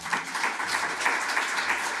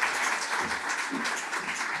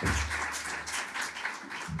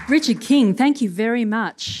 Richard King, thank you very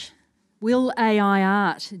much. Will AI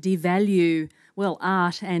art devalue, well,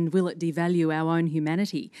 art, and will it devalue our own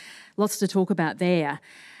humanity? Lots to talk about there.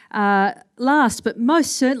 Last but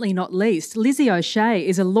most certainly not least, Lizzie O'Shea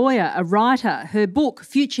is a lawyer, a writer. Her book,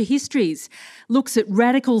 Future Histories, looks at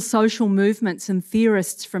radical social movements and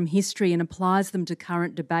theorists from history and applies them to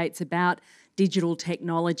current debates about digital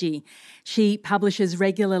technology. She publishes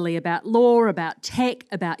regularly about law, about tech,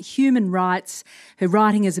 about human rights. Her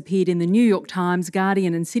writing has appeared in the New York Times,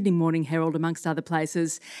 Guardian and Sydney Morning Herald, amongst other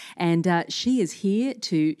places. And she is here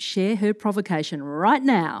to share her provocation right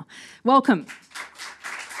now. Welcome.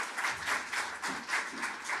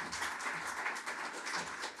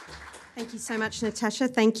 Thank you so much, Natasha.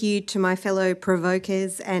 Thank you to my fellow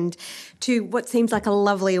provokers and to what seems like a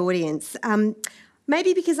lovely audience.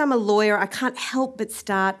 Maybe because I'm a lawyer, I can't help but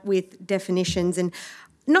start with definitions, and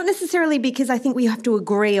not necessarily because I think we have to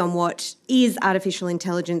agree on what is artificial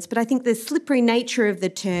intelligence, but I think the slippery nature of the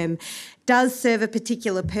term does serve a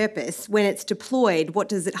particular purpose when it's deployed. What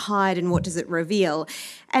does it hide and what does it reveal?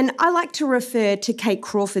 And I like to refer to Kate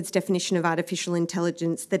Crawford's definition of artificial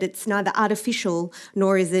intelligence, that it's neither artificial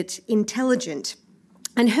nor is it intelligent.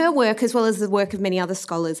 And her work, as well as the work of many other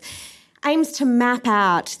scholars, aims to map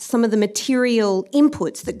out some of the material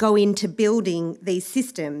inputs that go into building these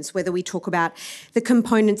systems, whether we talk about the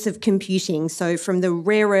components of computing, so from the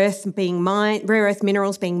rare earth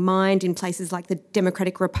minerals being mined in places like the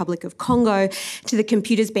Democratic Republic of Congo, to the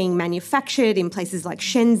computers being manufactured in places like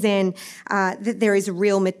Shenzhen, that there is a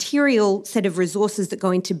real material set of resources that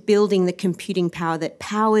go into building the computing power that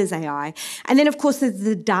powers AI. And then, of course, there's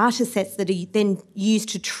the data sets that are then used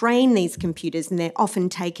to train these computers, and they're often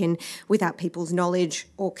taken without people's knowledge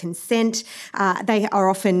or consent. They are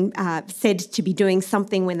often said to be doing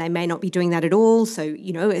something when they may not be doing that at all. So,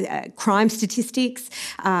 crime statistics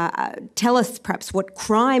tell us perhaps what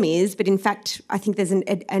crime is, but in fact, I think there's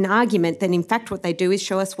an argument that in fact what they do is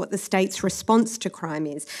show us what the state's response to crime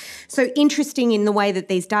is. So interesting in the way that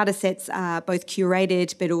these data sets are both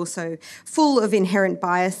curated but also full of inherent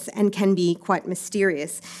bias and can be quite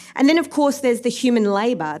mysterious. And then, of course, there's the human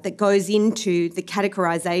labour that goes into the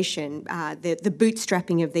categorisation, the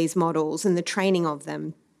bootstrapping of these models and the training of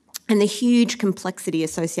them, and the huge complexity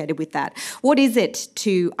associated with that. What is it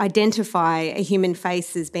to identify a human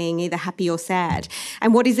face as being either happy or sad?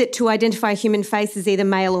 And what is it to identify a human face as either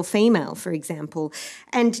male or female, for example?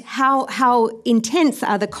 And how intense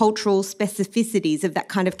are the cultural specificities of that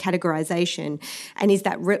kind of categorisation? And is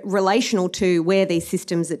that relational to where these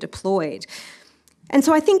systems are deployed? And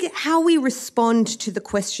so I think how we respond to the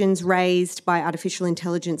questions raised by artificial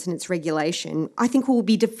intelligence and its regulation, I think will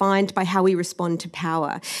be defined by how we respond to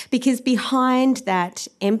power. Because behind that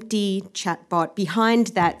empty chatbot, behind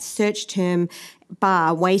that search term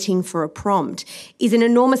bar waiting for a prompt, is an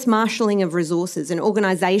enormous marshalling of resources, an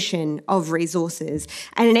organisation of resources,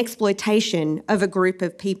 and an exploitation of a group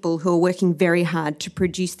of people who are working very hard to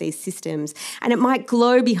produce these systems. And it might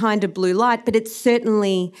glow behind a blue light, but it's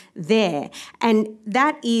certainly there. And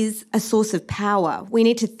that is a source of power. We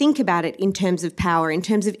need to think about it in terms of power, in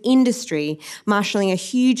terms of industry, marshalling a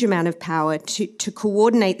huge amount of power to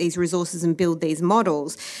coordinate these resources and build these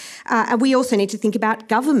models. And we also need to think about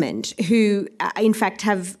government, who in fact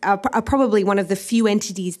are probably one of the few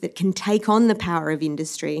entities that can take on the power of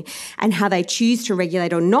industry, and how they choose to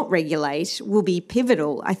regulate or not regulate will be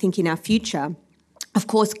pivotal, I think, in our future. Of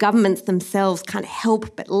course, governments themselves can't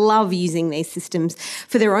help but love using these systems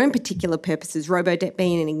for their own particular purposes, robo-debt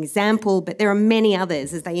being an example, but there are many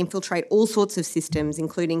others as they infiltrate all sorts of systems,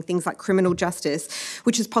 including things like criminal justice,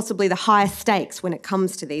 which is possibly the highest stakes when it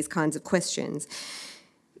comes to these kinds of questions.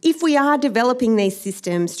 If we are developing these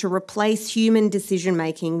systems to replace human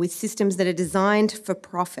decision-making with systems that are designed for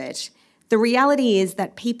profit, The reality is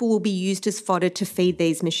that people will be used as fodder to feed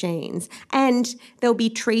these machines, and they'll be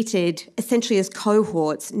treated essentially as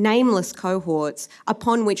cohorts, nameless cohorts,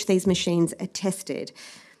 upon which these machines are tested.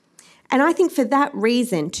 And I think for that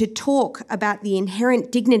reason, to talk about the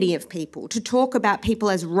inherent dignity of people, to talk about people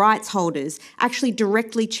as rights holders, actually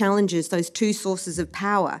directly challenges those two sources of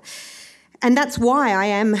power. And that's why I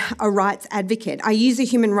am a rights advocate. I use a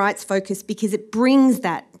human rights focus because it brings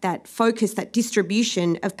that focus, that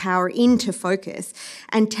distribution of power into focus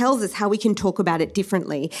and tells us how we can talk about it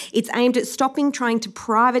differently. It's aimed at stopping trying to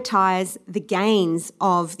privatise the gains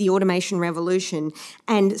of the automation revolution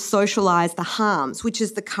and socialise the harms, which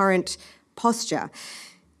is the current posture.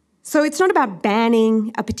 So it's not about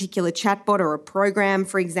banning a particular chatbot or a program,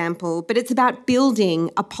 for example, but it's about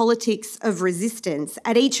building a politics of resistance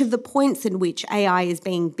at each of the points in which AI is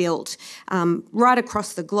being built right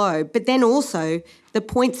across the globe, but then also the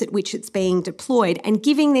points at which it's being deployed and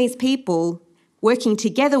giving these people, working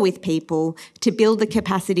together with people, to build the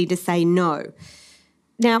capacity to say no.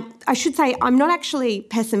 Now, I should say I'm not actually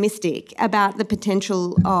pessimistic about the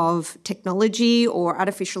potential of technology or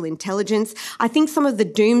artificial intelligence. I think some of the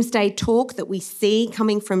doomsday talk that we see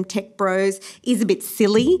coming from tech bros is a bit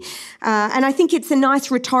silly. And I think it's a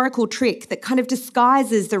nice rhetorical trick that kind of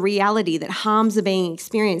disguises the reality that harms are being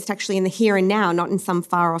experienced actually in the here and now, not in some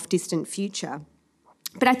far off distant future.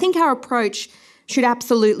 But I think our approach should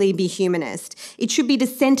absolutely be humanist. It should be to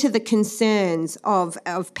centre the concerns of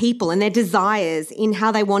people and their desires in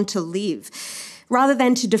how they want to live, rather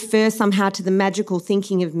than to defer somehow to the magical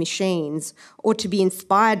thinking of machines or to be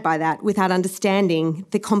inspired by that without understanding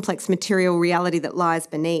the complex material reality that lies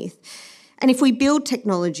beneath. And if we build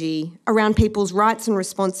technology around people's rights and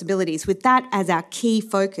responsibilities with that as our key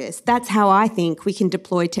focus, that's how I think we can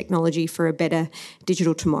deploy technology for a better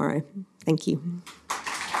digital tomorrow. Thank you.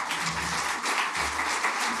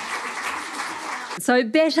 So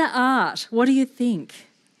better art, what do you think?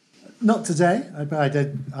 Not today, but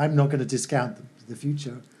I'm not going to discount the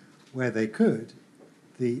future where they could.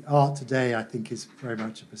 The art today, I think, is very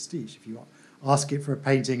much a pastiche. If you ask it for a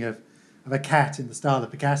painting of a cat in the style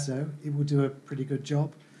of Picasso, it will do a pretty good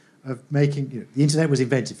job of making... the internet was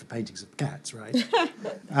invented for paintings of cats, right?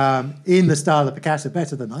 In the style of Picasso,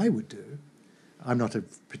 better than I would do. I'm not a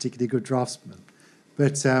particularly good draftsman.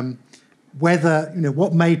 But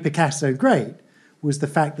what made Picasso great was the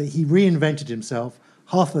fact that he reinvented himself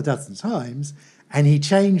half a dozen times, and he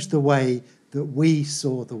changed the way that we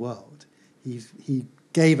saw the world. He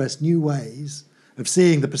gave us new ways of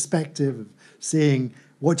seeing the perspective, of seeing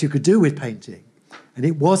what you could do with painting. And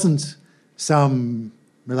it wasn't some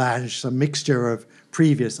melange, some mixture of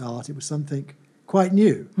previous art. It was something quite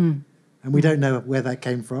new. And we don't know where that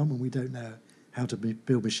came from, and we don't know how to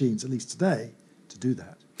build machines, at least today, to do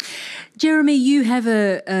that. Jeremy, you have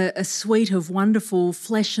a suite of wonderful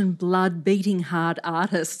flesh and blood, beating heart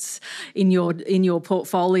artists in your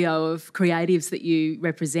portfolio of creatives that you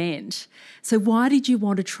represent. So why did you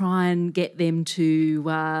want to try and get them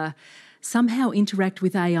to somehow interact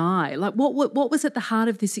with AI? Like, what was at the heart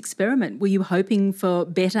of this experiment? Were you hoping for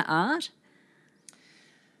better art?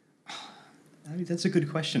 I mean, that's a good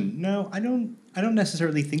question. No, I don't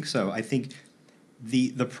necessarily think so. I think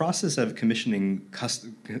the process of commissioning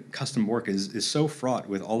custom work is so fraught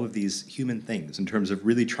with all of these human things in terms of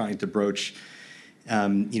really trying to broach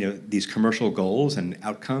these commercial goals and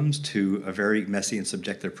outcomes to a very messy and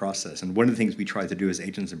subjective process. And one of the things we try to do as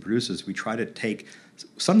agents and producers,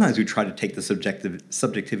 sometimes we try to take the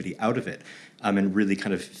subjectivity out of it and really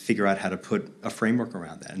kind of figure out how to put a framework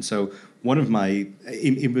around that. And so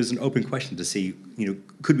it was an open question to see,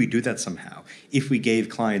 could we do that somehow? If we gave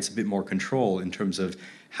clients a bit more control in terms of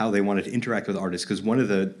how they wanted to interact with artists, because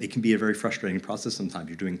it can be a very frustrating process sometimes.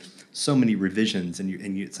 You're doing so many revisions, and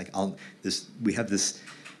it's like we have this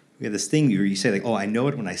thing where you say like, oh, I know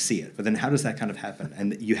it when I see it, but then how does that kind of happen?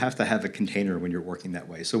 And you have to have a container when you're working that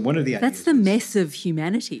way. So one of the ideas that's the mess of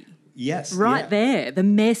humanity. Yes, right there, the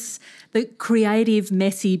mess, the creative,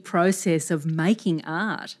 messy process of making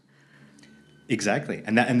art. Exactly,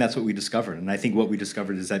 and that's what we discovered. And I think what we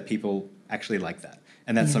discovered is that people actually like that,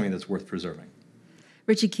 and that's something that's worth preserving.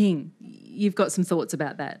 Richard King, you've got some thoughts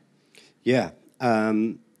about that. Yeah,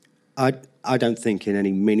 I don't think in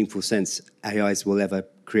any meaningful sense AIs will ever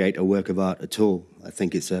create a work of art at all. I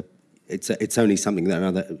think it's only something that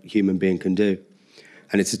another human being can do,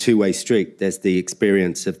 and it's a two-way street. There's the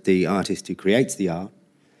experience of the artist who creates the art.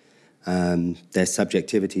 There's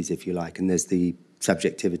subjectivities, if you like, and there's the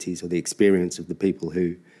subjectivities or the experience of the people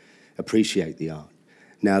who appreciate the art.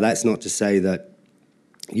 Now, that's not to say that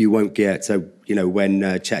you won't get... So, when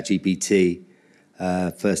ChatGPT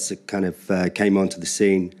first kind of came onto the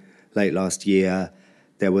scene late last year,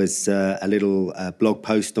 there was a little blog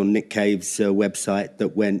post on Nick Cave's website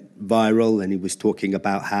that went viral, and he was talking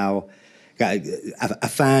about how a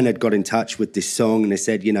fan had got in touch with this song, and they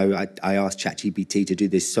said, you know, I asked ChatGPT to do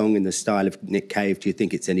this song in the style of Nick Cave. Do you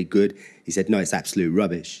think it's any good? He said, no, it's absolute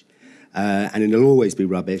rubbish. And it'll always be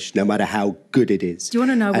rubbish, no matter how good it is. Do you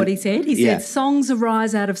want to know what he said? He yeah. said, songs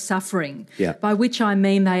arise out of suffering, yeah. by which I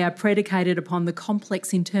mean they are predicated upon the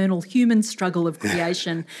complex internal human struggle of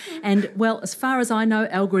creation. And, well, as far as I know,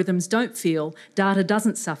 algorithms don't feel, data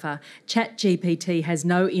doesn't suffer. ChatGPT has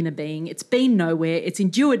no inner being. It's been nowhere. It's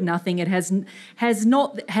endured nothing. It has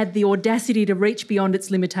not had the audacity to reach beyond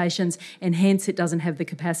its limitations, and hence it doesn't have the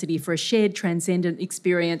capacity for a shared transcendent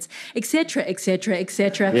experience, etc., etc.,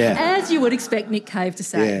 etc. Yeah. As you would expect Nick Cave to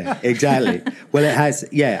say. Yeah, exactly. Well, it has,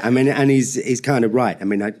 yeah, I mean, and he's kind of right. I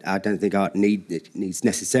mean, I don't think art needs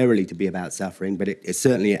necessarily to be about suffering, but it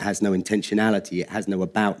certainly it has no intentionality, it has no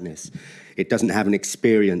aboutness. It doesn't have an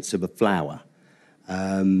experience of a flower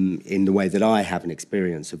in the way that I have an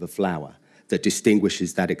experience of a flower that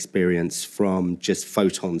distinguishes that experience from just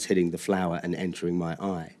photons hitting the flower and entering my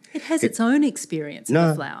eye. It has its own experience of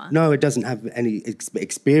a flower. No, it doesn't have any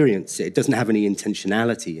experience. It doesn't have any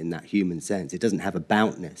intentionality in that human sense. It doesn't have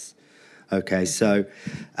aboutness. Okay, so,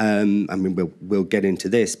 I mean, we'll get into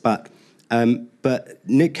this, but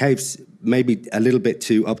Nick Cave's maybe a little bit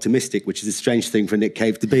too optimistic, which is a strange thing for Nick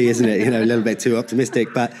Cave to be, isn't it? You know, a little bit too optimistic,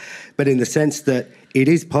 but in the sense that it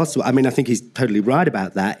is possible. I mean, I think he's totally right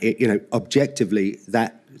about that. You know, objectively,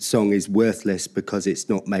 that song is worthless because it's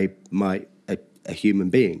not made a human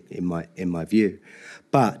being, in my view.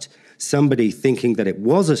 But somebody thinking that it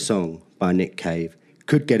was a song by Nick Cave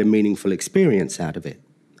could get a meaningful experience out of it,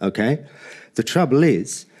 okay? The trouble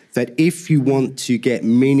is that if you want to get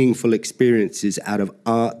meaningful experiences out of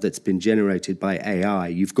art that's been generated by AI,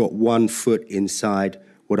 you've got one foot inside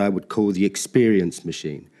what I would call the experience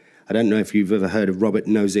machine. I don't know if you've ever heard of Robert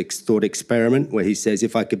Nozick's thought experiment, where he says,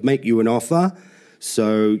 if I could make you an offer,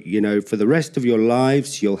 so, you know, for the rest of your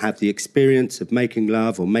lives, you'll have the experience of making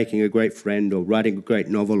love or making a great friend or writing a great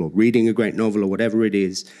novel or reading a great novel or whatever it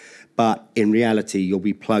is. But in reality, you'll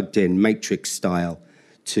be plugged in Matrix style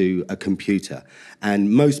to a computer.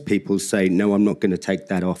 And most people say, no, I'm not going to take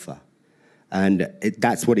that offer. And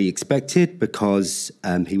that's what he expected because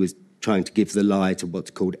he was trying to give the lie to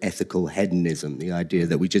what's called ethical hedonism, the idea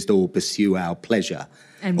that we just all pursue our pleasure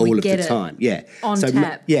and all we of get the time. Yeah. On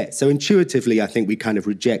tap. Yeah, so intuitively, I think we kind of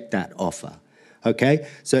reject that offer, okay?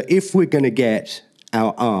 So if we're going to get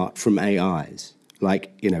our art from AIs,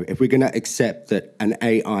 like, you know, if we're going to accept that an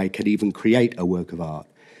AI could even create a work of art,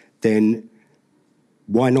 then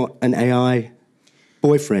why not an AI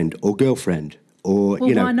boyfriend or girlfriend? Or, well,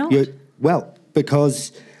 you know, why not?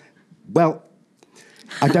 Because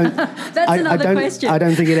I don't. Question. I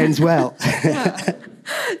don't think it ends well.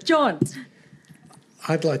 John.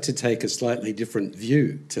 I'd like to take a slightly different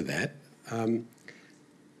view to that.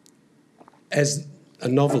 As a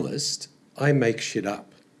novelist, I make shit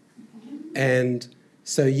up. And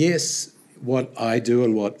so, yes, what I do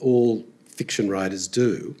and what all fiction writers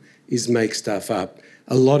do is make stuff up.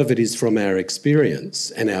 A lot of it is from our experience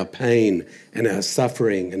and our pain and our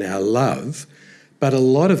suffering and our love, but a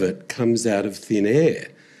lot of it comes out of thin air.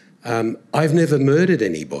 I've never murdered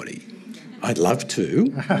anybody. I'd love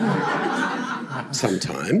to,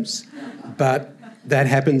 sometimes, but that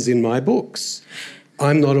happens in my books.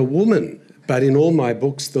 I'm not a woman, but in all my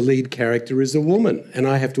books, the lead character is a woman, and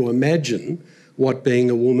I have to imagine what being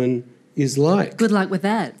a woman is like. Good luck with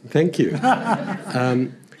that. Thank you.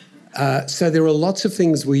 So there are lots of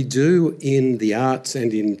things we do in the arts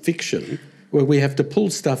and in fiction where we have to pull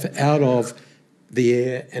stuff out of the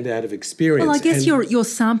air and out of experience. Well, I guess you're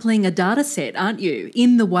sampling a data set, aren't you,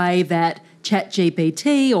 in the way that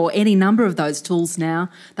ChatGPT or any number of those tools now,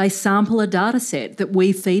 they sample a data set that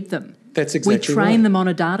we feed them. That's exactly right. We train them on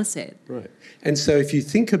a data set. Right. And so if you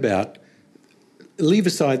think about, leave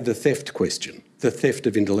aside the theft question, the theft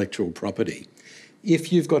of intellectual property.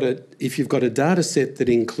 If you've got a data set that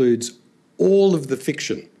includes all of the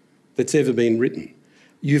fiction that's ever been written,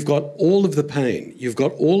 you've got all of the pain, you've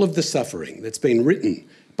got all of the suffering that's been written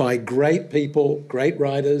by great people, great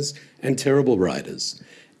writers and terrible writers.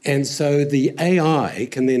 And so the AI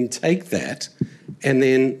can then take that and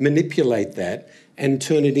then manipulate that and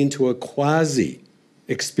turn it into a quasi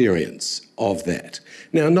experience of that.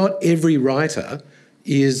 Now, not every writer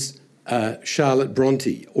is Charlotte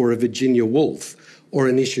Bronte or a Virginia Woolf or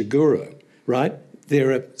an Ishiguro, right?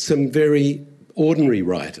 There are some very ordinary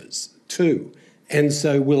writers too. And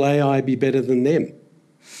so will AI be better than them?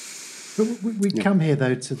 But we come here,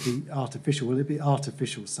 though, to the artificial. Will it be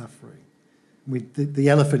artificial suffering? The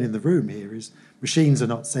elephant in the room here is machines are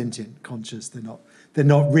not sentient, conscious. They're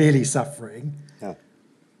not really suffering. Yeah.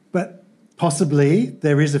 But possibly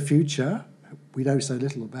there is a future. We know so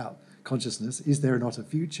little about consciousness. Is there not a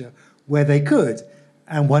future where they could?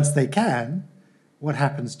 And once they can, what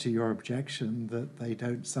happens to your objection that they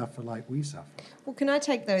don't suffer like we suffer? Well, can I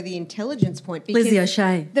take, though, the intelligence point? Because Lizzie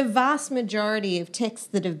O'Shea. the vast majority of texts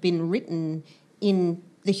that have been written in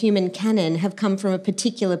the human canon have come from a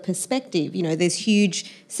particular perspective. You know, there's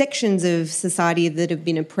huge sections of society that have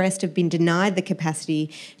been oppressed, have been denied the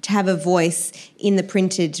capacity to have a voice in the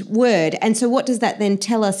printed word. And so what does that then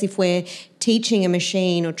tell us if we're teaching a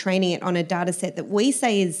machine or training it on a data set that we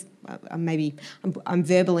say is, maybe I'm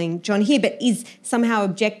verbaling John here, but is somehow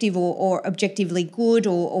objective or objectively good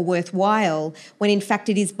or worthwhile, when in fact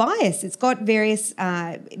it is biased. It's got various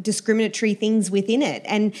discriminatory things within it.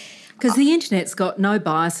 And because the internet's got no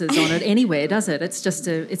biases on it anywhere, does it? It's just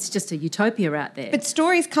a utopia out there. But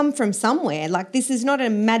stories come from somewhere. Like, this is not a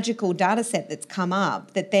magical data set that's come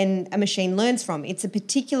up that then a machine learns from. It's a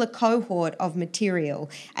particular cohort of material,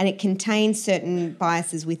 and it contains certain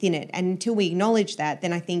biases within it. And until we acknowledge that,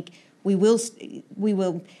 then I think we will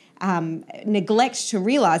neglect to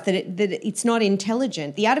realise that it's not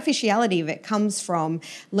intelligent. The artificiality of it comes from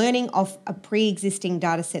learning off a pre-existing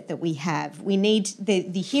data set that we have. We need the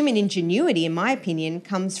human ingenuity, in my opinion,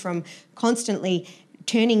 comes from constantly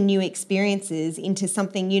turning new experiences into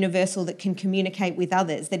something universal that can communicate with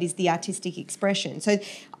others, that is the artistic expression. So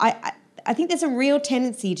I think there's a real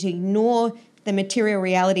tendency to ignore the material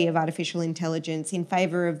reality of artificial intelligence in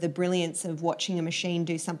favour of the brilliance of watching a machine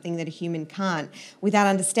do something that a human can't, without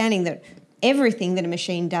understanding that everything that a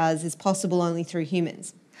machine does is possible only through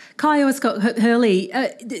humans. Kiowa Scott-Hurley,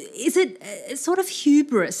 is it sort of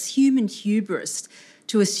human hubris,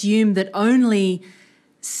 to assume that only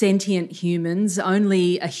sentient humans,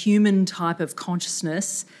 only a human type of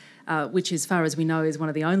consciousness, which as far as we know is one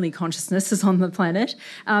of the only consciousnesses on the planet,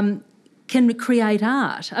 can create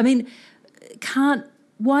art? I mean,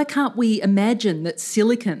 why can't we imagine that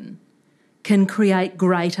silicon can create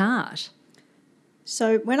great art?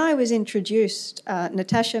 So when I was introduced,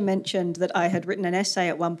 Natasha mentioned that I had written an essay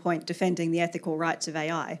at one point defending the ethical rights of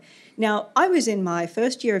AI. Now, I was in my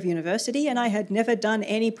first year of university and I had never done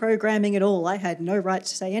any programming at all. I had no right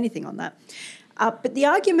to say anything on that. But the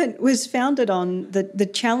argument was founded on the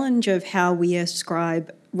challenge of how we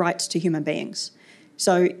ascribe rights to human beings.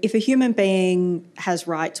 So if a human being has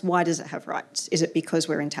rights, why does it have rights? Is it because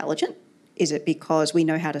we're intelligent? Is it because we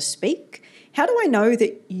know how to speak? How do I know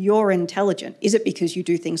that you're intelligent? Is it because you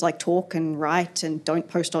do things like talk and write and don't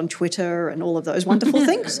post on Twitter and all of those wonderful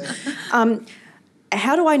things?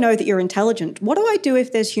 How do I know that you're intelligent? What do I do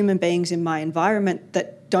if there's human beings in my environment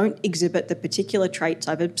that don't exhibit the particular traits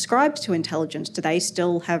I've ascribed to intelligence? Do they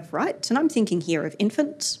still have rights? And I'm thinking here of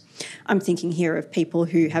infants. I'm thinking here of people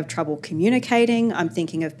who have trouble communicating. I'm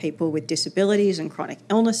thinking of people with disabilities and chronic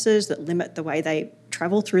illnesses that limit the way they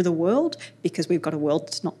travel through the world because we've got a world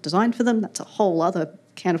that's not designed for them. That's a whole other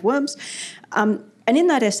can of worms. And in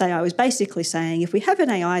that essay, I was basically saying, if we have an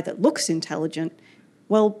AI that looks intelligent,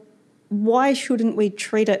 well, why shouldn't we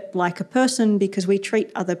treat it like a person? Because we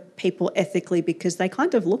treat other people ethically because they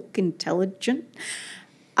kind of look intelligent.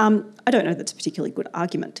 I don't know that's a particularly good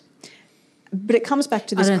argument. But it comes back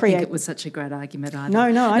to this I don't think it was such a great argument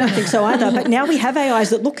either. No, I don't think so either. But now we have AIs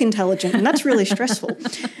that look intelligent, and that's really stressful.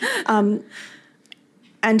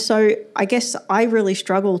 And so I guess I really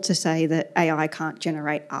struggle to say that AI can't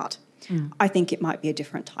generate art. I think it might be a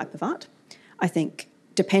different type of art. I think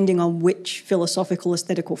depending on which philosophical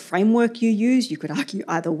aesthetical framework you use, you could argue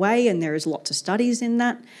either way, and there is lots of studies in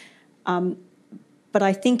that. But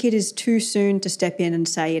I think it is too soon to step in and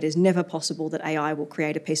say it is never possible that AI will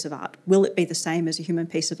create a piece of art. Will it be the same as a human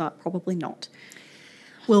piece of art? Probably not.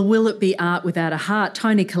 Well, will it be art without a heart?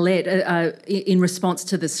 Tony Collette, in response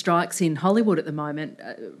to the strikes in Hollywood at the moment,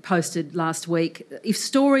 posted last week, if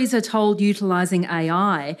stories are told utilising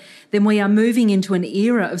AI, then we are moving into an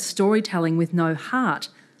era of storytelling with no heart,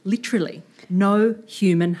 literally, no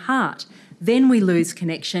human heart. Then we lose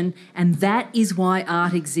connection, and that is why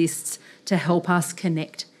art exists, to help us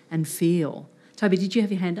connect and feel. Toby, did you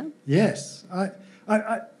have your hand up? Yes.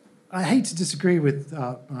 I hate to disagree with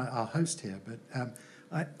our host here, but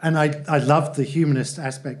I loved the humanist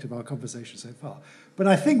aspect of our conversation so far. But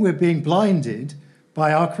I think we're being blinded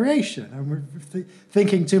by our creation, and we're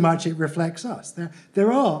thinking too much it reflects us.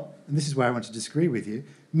 There are, and this is where I want to disagree with you,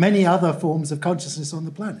 many other forms of consciousness on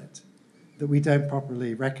the planet that we don't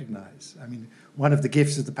properly recognise. I mean, one of the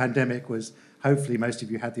gifts of the pandemic was, hopefully most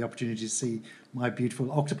of you had the opportunity to see my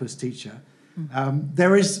beautiful octopus teacher.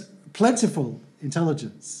 There is plentiful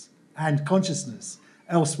intelligence and consciousness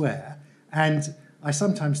elsewhere. And I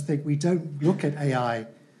sometimes think we don't look at AI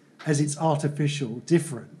as it's artificial,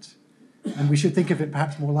 different. And we should think of it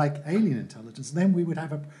perhaps more like alien intelligence. Then we would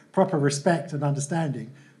have a proper respect and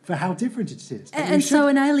understanding for how different it is. And so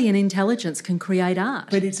an alien intelligence can create art.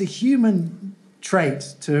 But it's a human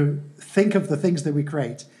trait to think of the things that we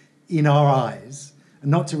create in our eyes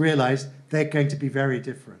and not to realise they're going to be very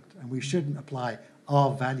different. And we shouldn't apply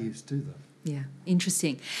our values to them. Yeah,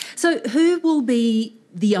 interesting. So who will be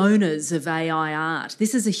the owners of AI art?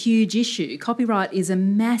 This is a huge issue. Copyright is a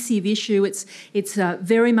massive issue. It's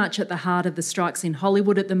very much at the heart of the strikes in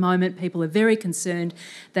Hollywood at the moment. People are very concerned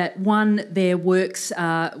that, one, their works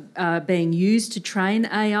are being used to train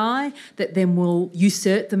AI, that then will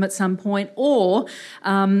usurp them at some point, or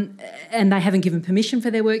and they haven't given permission for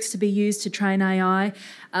their works to be used to train AI,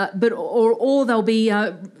 or they'll be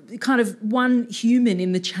kind of one human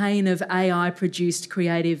in the chain of AI-produced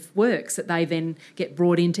creative works that they then get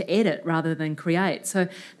brought in to edit rather than create. So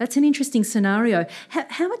that's an interesting scenario.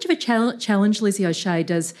 How much of a challenge, Lizzie O'Shea,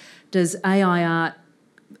 does AI art,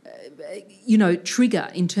 trigger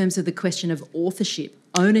in terms of the question of authorship,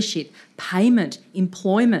 ownership, payment,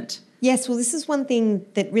 employment? Yes, well, this is one thing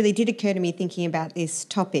that really did occur to me thinking about this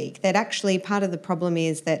topic, that actually part of the problem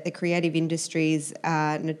is that the creative industries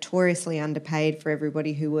are notoriously underpaid for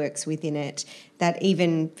everybody who works within it, that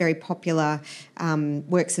even very popular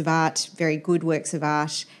works of art, very good works of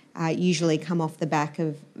art, usually come off the back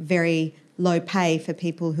of very low pay for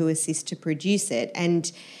people who assist to produce it.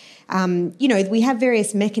 And we have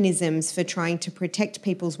various mechanisms for trying to protect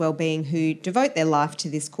people's well-being who devote their life to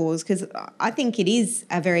this cause, because I think it is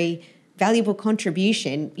a very valuable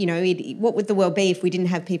contribution. What would the world be if we didn't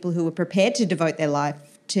have people who were prepared to devote their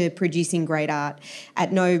life to producing great art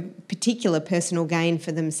at no particular personal gain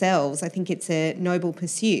for themselves? I think it's a noble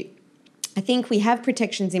pursuit. I think we have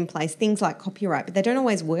protections in place, things like copyright, but they don't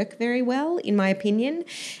always work very well, in my opinion.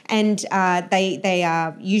 And they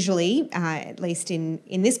are usually, at least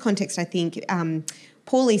in this context, I think,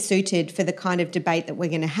 poorly suited for the kind of debate that we're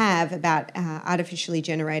going to have about artificially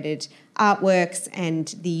generated artworks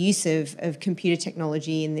and the use of computer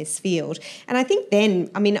technology in this field. And I think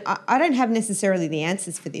then, I don't have necessarily the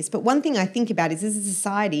answers for this, but one thing I think about is, as a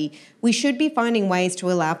society, we should be finding ways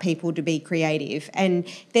to allow people to be creative. And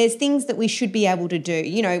there's things that we should be able to do.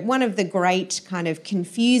 One of the great kind of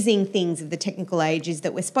confusing things of the technical age is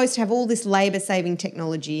that we're supposed to have all this labour-saving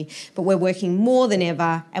technology, but we're working more than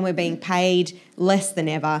ever and we're being paid less than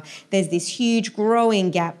ever. There's this huge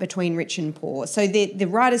growing gap between rich and poor. So the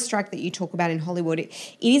writer's strike that you talk about in Hollywood, it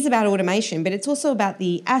is about automation, but it's also about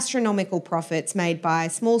the astronomical profits made by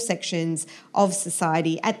small sections of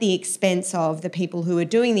society at the expense of the people who are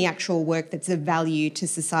doing the actual work that's of value to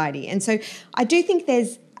society. And so I do think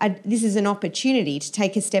this is an opportunity to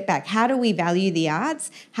take a step back. How do we value the arts?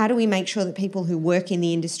 How do we make sure that people who work in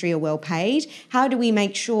the industry are well paid? How do we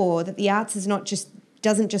make sure that the arts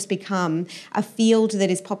doesn't just become a field that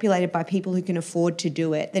is populated by people who can afford to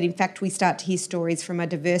do it, that in fact we start to hear stories from a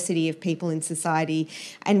diversity of people in society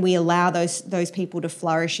and we allow those people to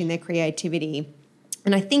flourish in their creativity.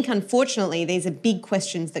 And I think, unfortunately, these are big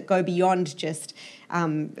questions that go beyond just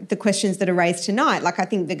the questions that are raised tonight. Like, I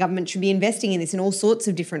think the government should be investing in this in all sorts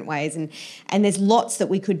of different ways, and there's lots that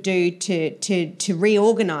we could do to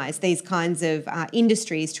reorganise these kinds of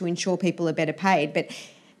industries to ensure people are better paid. But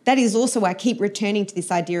that is also why I keep returning to this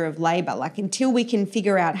idea of labour. Like, until we can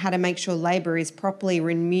figure out how to make sure labour is properly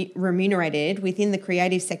remunerated within the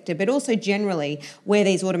creative sector, but also generally where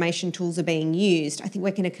these automation tools are being used, I think we're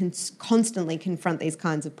going to constantly confront these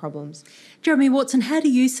kinds of problems. Jeremy Wortsman, how do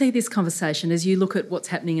you see this conversation as you look at what's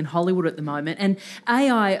happening in Hollywood at the moment? And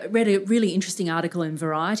I read a really interesting article in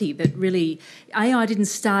Variety that really AI didn't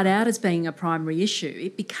start out as being a primary issue.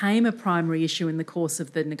 It became a primary issue in the course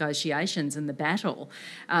of the negotiations and the battle.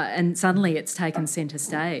 And suddenly it's taken centre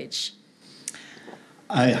stage.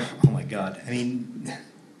 Oh my God. I need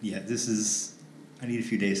a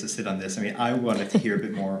few days to sit on this. I wanted to hear a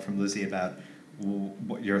bit more from Lizzie about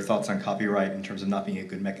what your thoughts on copyright in terms of not being a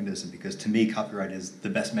good mechanism, because to me copyright is the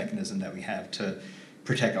best mechanism that we have to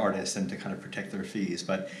protect artists and to kind of protect their fees.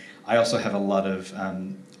 But I also have a lot of,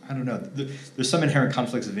 there's some inherent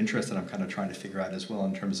conflicts of interest that I'm kind of trying to figure out as well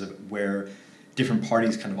in terms of where different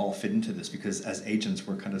parties kind of all fit into this, because as agents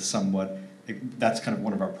we're kind of somewhat, that's kind of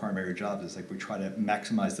one of our primary jobs, is like we try to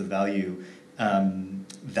maximize the value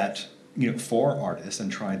that for artists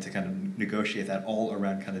and trying to kind of negotiate that all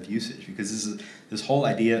around kind of usage, because this whole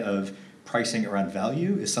idea of pricing around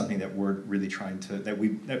value is something that we're really trying to,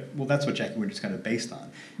 that's what Jacky Winter's kind of based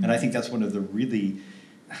on. And I think that's one of the really,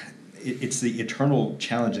 it's the eternal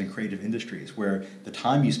challenge in creative industries where the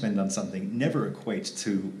time you spend on something never equates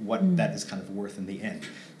to what that is kind of worth in the end.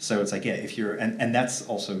 So it's like, yeah, if you're, and that's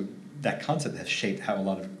also, that concept has shaped how a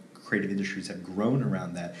lot of creative industries have grown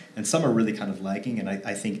around that. And some are really kind of lagging, and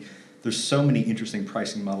I think there's so many interesting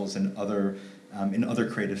pricing models in other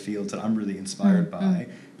creative fields that I'm really inspired by.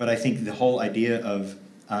 But I think the whole idea of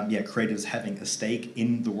creatives having a stake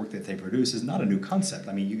in the work that they produce is not a new concept.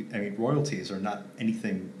 I mean, royalties are not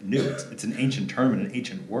anything new. It's an ancient term and an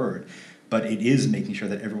ancient word, but it is making sure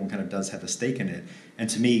that everyone kind of does have a stake in it. And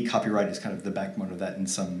to me, copyright is kind of the backbone of that in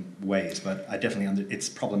some ways. But I definitely it's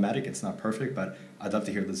problematic. It's not perfect, but I'd love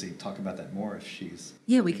to hear Lizzie talk about that more if she's.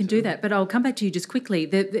 Yeah, we can do that. But I'll come back to you just quickly.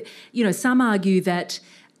 Some argue that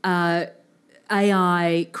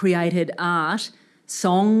AI created art,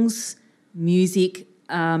 songs, music,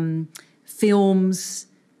 films,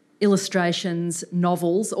 illustrations,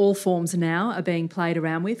 novels, all forms now are being played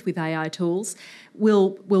around with AI tools,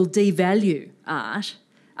 will devalue art.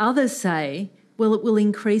 Others say, well, it will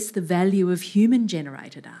increase the value of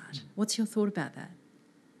human-generated art. What's your thought about that?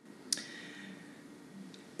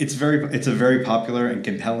 It's a very popular and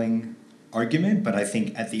compelling argument, but I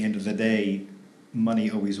think at the end of the day, money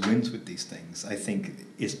always wins with these things. I think,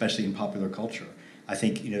 especially in popular culture, I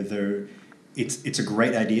think it's a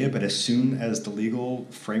great idea, but as soon as the legal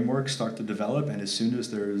frameworks start to develop, and as soon as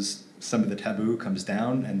there's some of the taboo comes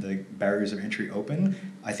down and the barriers of entry open,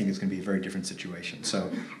 I think it's going to be a very different situation.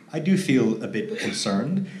 So I do feel a bit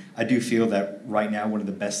concerned. I do feel that right now one of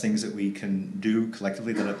the best things that we can do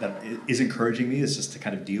collectively that is encouraging me is just to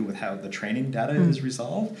kind of deal with how the training data is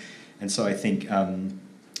resolved. And so I think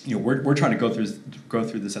we're trying to go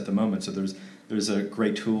through this at the moment. So there's a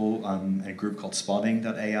great tool and a group called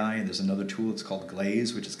spotting.ai, and there's another tool, it's called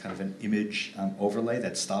Glaze, which is kind of an image overlay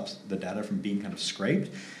that stops the data from being kind of scraped.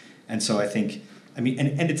 And so I think, and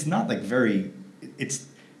it's not like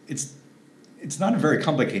it's not a very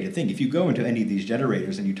complicated thing. If you go into any of these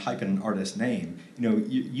generators and you type in an artist's name,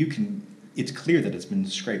 you can, it's clear that it's been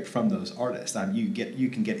scraped from those artists. You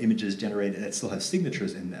can get images generated that still have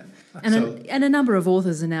signatures in them. And a number of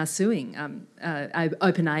authors are now suing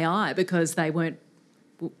OpenAI because they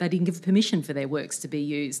didn't give permission for their works to be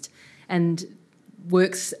used, and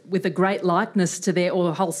works with a great likeness to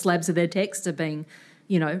or whole slabs of their text are being,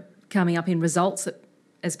 coming up in results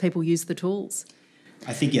as people use the tools.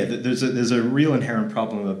 I think, there's a real inherent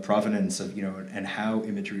problem of provenance of, and how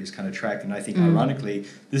imagery is kind of tracked. And I think, ironically,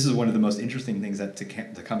 this is one of the most interesting things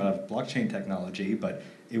to come out of blockchain technology, but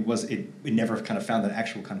it never kind of found an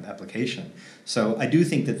actual kind of application. So I do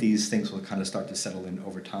think that these things will kind of start to settle in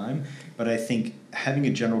over time. But I think having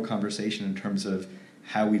a general conversation in terms of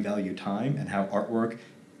how we value time and how artwork's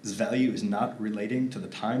value is not relating to the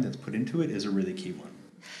time that's put into it is a really key one.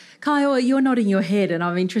 Kiowa, you're nodding your head, and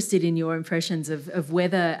I'm interested in your impressions of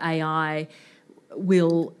whether AI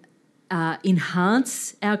will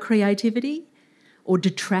enhance our creativity or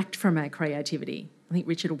detract from our creativity. I think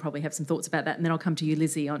Richard will probably have some thoughts about that, and then I'll come to you,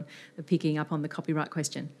 Lizzie, on picking up on the copyright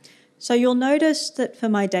question. So you'll notice that for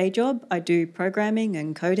my day job, I do programming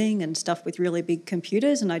and coding and stuff with really big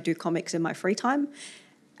computers, and I do comics in my free time.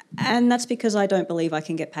 And that's because I don't believe I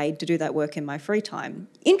can get paid to do that work in my free time.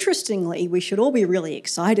 Interestingly, we should all be really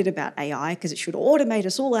excited about AI because it should automate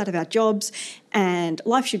us all out of our jobs, and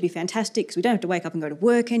life should be fantastic because we don't have to wake up and go to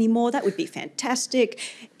work anymore. That would be fantastic,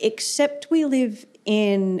 except we live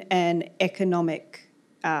in an economic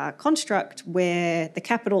construct where the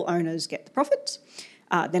capital owners get the profits.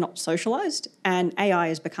 They're not socialised, and AI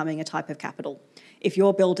is becoming a type of capital. If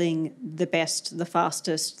you're building the best, the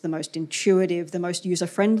fastest, the most intuitive, the most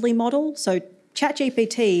user-friendly model, so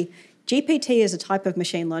GPT is a type of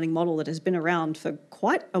machine learning model that has been around for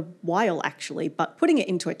quite a while actually, but putting it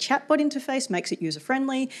into a chatbot interface makes it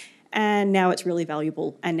user-friendly, and now it's really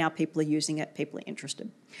valuable, and now people are using it, people are interested.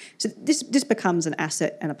 So this becomes an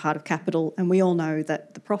asset and a part of capital, and we all know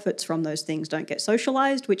that the profits from those things don't get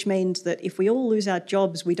socialised, which means that if we all lose our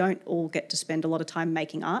jobs, we don't all get to spend a lot of time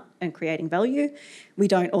making art and creating value. We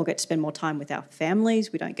don't all get to spend more time with our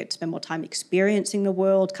families. We don't get to spend more time experiencing the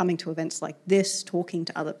world, coming to events like this, talking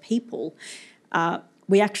to other people.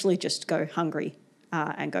 We actually just go hungry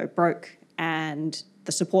and go broke, and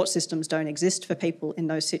the support systems don't exist for people in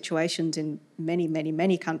those situations in many, many,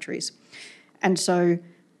 many countries. And so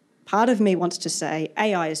part of me wants to say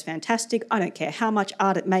AI is fantastic. I don't care how much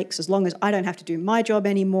art it makes as long as I don't have to do my job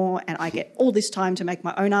anymore and I get all this time to make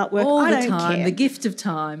my own artwork. All the time, the gift of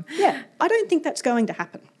time. Yeah, I don't think that's going to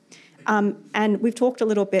happen. And we've talked a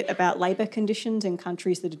little bit about labour conditions in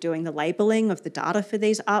countries that are doing the labelling of the data for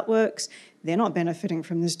these artworks. They're not benefiting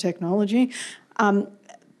from this technology.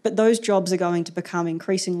 But those jobs are going to become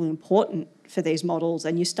increasingly important for these models,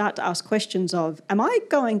 and you start to ask questions of, am I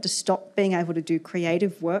going to stop being able to do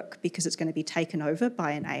creative work because it's going to be taken over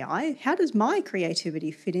by an AI? How does my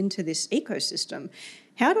creativity fit into this ecosystem?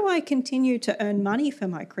 How do I continue to earn money for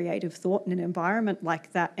my creative thought in an environment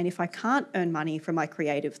like that? And if I can't earn money for my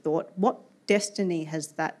creative thought, what destiny has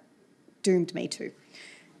that doomed me to?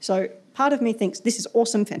 So part of me thinks this is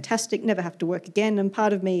awesome, fantastic, never have to work again, and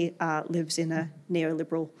part of me lives in a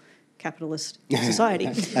neoliberal capitalist society.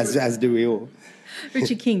 as do we all.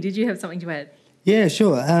 Richard King, did you have something to add? Yeah,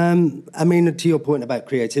 sure. I mean, to your point about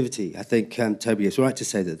creativity, I think Toby is right to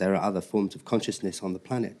say that there are other forms of consciousness on the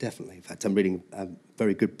planet, definitely. In fact, I'm reading a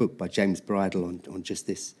very good book by James Bridle on just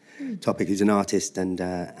this topic. He's an artist and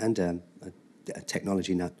a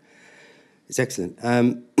technology nut. It's excellent.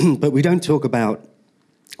 But we don't talk about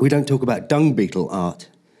dung beetle art.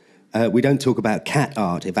 We don't talk about cat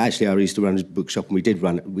art. If actually I used to run a bookshop and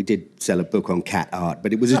we did sell a book on cat art,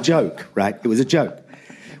 but it was a joke, right? It was a joke.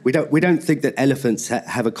 We don't think that elephants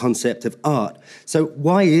have a concept of art. So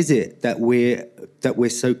why is it that we're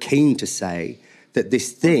so keen to say that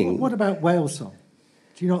this thing? What about whale song?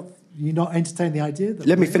 Do you not entertain the idea that?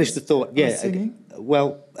 Let me finish the thought. Yeah. Singing?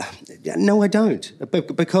 Well, no, I don't,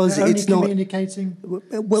 because They're only it's not communicating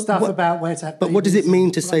stuff about where to have. But what does it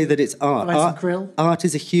mean to say that it's art? Art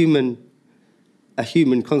is a human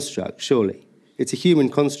construct. Surely, it's a human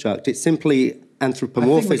construct. It's simply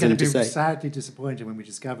anthropomorphism to say. We're sadly disappointed when we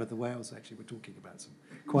discovered the whales actually were talking about some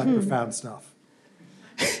quite profound stuff.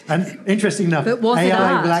 And interesting enough,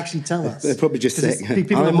 AI will actually tell us. They're probably just saying,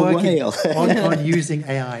 people I'm are a working whale. on using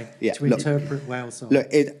AI to interpret whale songs. Look,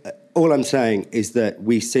 all I'm saying is that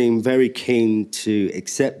we seem very keen to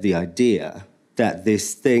accept the idea that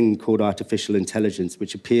this thing called artificial intelligence,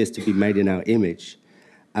 which appears to be made in our image,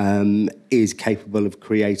 is capable of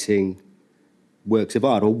creating works of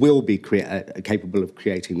art, or will be capable of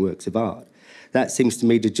creating works of art. That seems to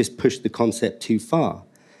me to just push the concept too far.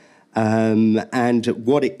 And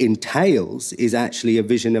what it entails is actually a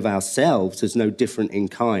vision of ourselves as no different in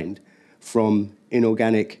kind from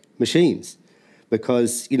inorganic machines.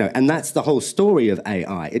 Because, and that's the whole story of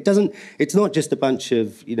AI. It's not just a bunch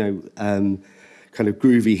of, kind of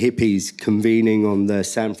groovy hippies convening on the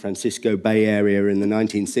San Francisco Bay Area in the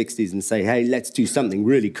 1960s and say, hey, let's do something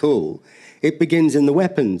really cool. It begins in the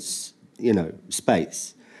weapons,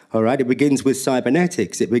 space, all right? It begins with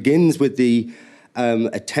cybernetics. It begins with the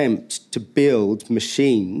attempt to build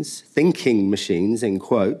machines, thinking machines, in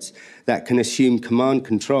quotes, that can assume command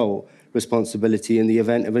control responsibility in the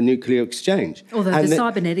event of a nuclear exchange. Although the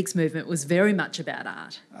cybernetics movement was very much about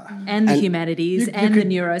art and the humanities and the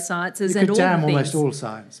neurosciences and all the things. You could damn almost all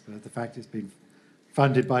science, but the fact it's been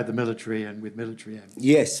funded by the military and with military aims.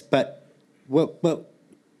 Yes, but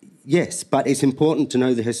yes, but it's important to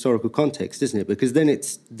know the historical context, isn't it? Because then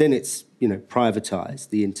it's privatized.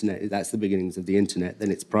 The internet, that's the beginnings of the internet.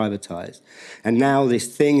 Then it's privatized, and now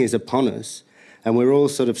this thing is upon us, and we're all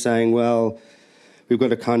sort of saying, well, we've got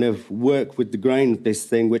to kind of work with the grain of this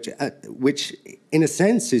thing, which in a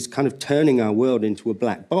sense is kind of turning our world into a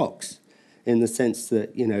black box, in the sense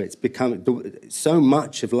that it's becoming so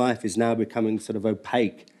much of life is now becoming sort of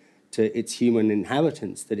opaque to its human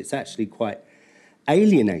inhabitants that it's actually quite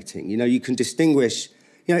alienating. You can distinguish.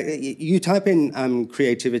 You type in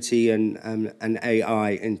creativity and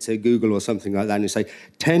AI into Google or something like that, and you say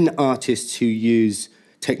 10 artists who use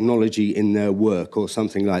technology in their work or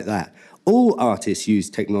something like that. All artists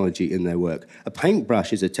use technology in their work. A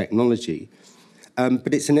paintbrush is a technology,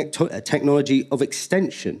 but it's a technology of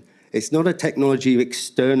extension. It's not a technology of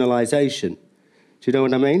externalization. Do you know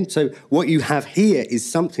what I mean? So what you have here is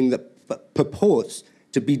something that purports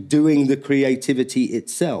to be doing the creativity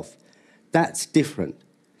itself. That's different.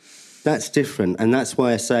 That's different. And that's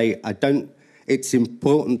why I say it's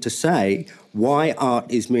important to say why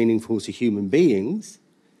art is meaningful to human beings,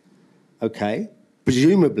 okay?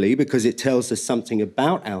 Presumably because it tells us something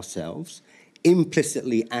about ourselves,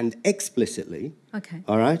 implicitly and explicitly. Okay.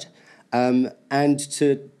 All right? And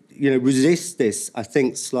to, resist this, I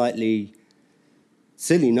think, slightly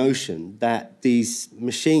silly notion that these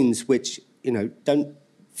machines which, don't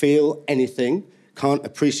feel anything, can't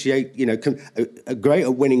appreciate, are great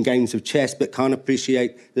at winning games of chess, but can't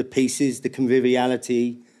appreciate the pieces, the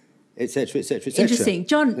conviviality, etc., etc., etc. Interesting.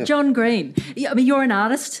 John Green, I mean, you're an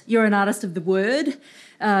artist. You're an artist of the word,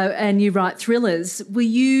 and you write thrillers.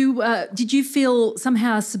 Did you feel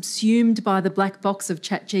somehow subsumed by the black box of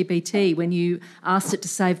ChatGPT when you asked it to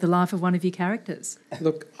save the life of one of your characters?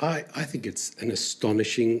 Look, I think it's an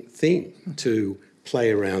astonishing thing to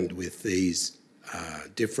play around with these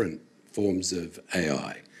different forms of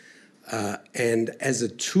AI. and as a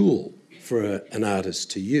tool for an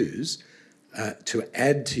artist to use to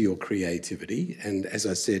add to your creativity, and as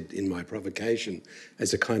I said in my provocation,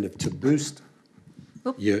 as a kind of to boost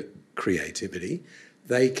your creativity,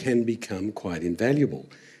 they can become quite invaluable.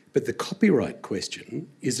 But the copyright question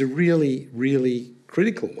is a really, really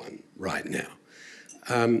critical one right now.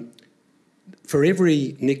 For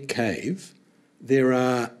every Nick Cave, there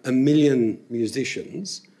are 1 million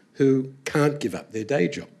musicians who can't give up their day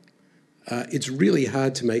job. It's really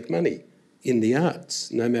hard to make money in the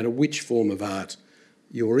arts, no matter which form of art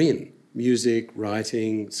you're in, music,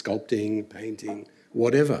 writing, sculpting, painting,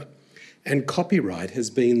 whatever. And copyright has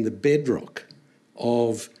been the bedrock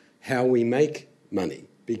of how we make money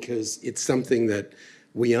because it's something that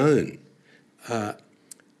we own.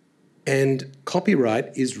 And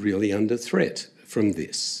copyright is really under threat from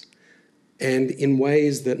this, and in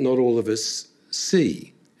ways that not all of us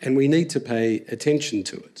see, and we need to pay attention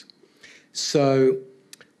to it. So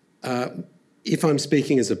if I'm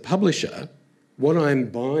speaking as a publisher, what I'm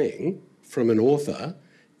buying from an author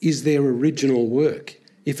is their original work.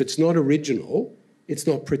 If it's not original, it's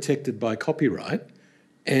not protected by copyright,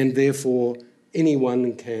 and therefore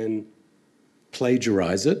anyone can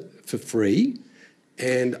plagiarise it for free,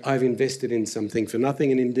 and I've invested in something for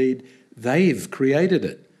nothing, and indeed they've created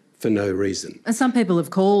it for no reason. And some people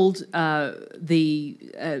have called the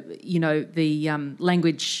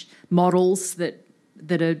language models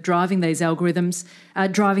that are driving these algorithms,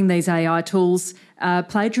 driving these AI tools,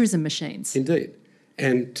 plagiarism machines. Indeed.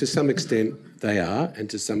 And to some extent they are, and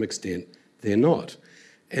to some extent they're not.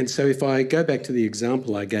 And so if I go back to the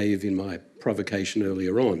example I gave in my provocation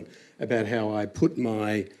earlier on about how I put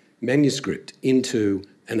my manuscript into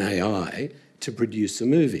an AI to produce a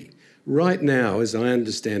movie. Right now, as I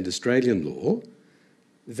understand Australian law,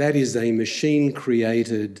 that is a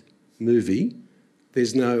machine-created movie.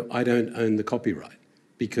 I don't own the copyright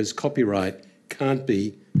because copyright can't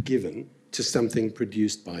be given to something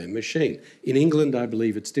produced by a machine. In England, I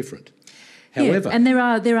believe it's different. However, and there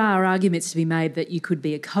are arguments to be made that you could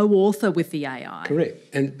be a co-author with the AI.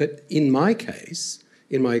 Correct. But in my case,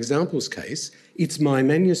 in my example's case, it's my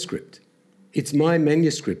manuscript. It's my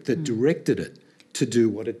manuscript that directed it to do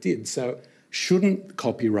what it did. So shouldn't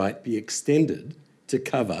copyright be extended to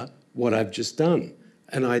cover what I've just done?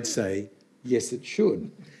 And I'd say, yes, it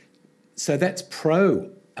should. So that's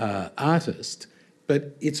pro-artist,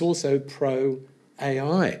 but it's also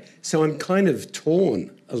pro-AI. So I'm kind of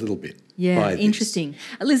torn a little bit by this. Interesting.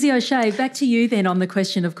 Lizzie O'Shea, back to you then on the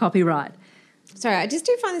question of copyright. Sorry, I just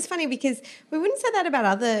do find this funny because we wouldn't say that about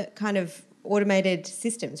other kind of automated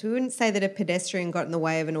systems. We wouldn't say that a pedestrian got in the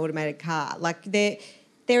way of an automated car. Like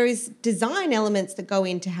there is design elements that go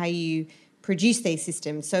into how you produce these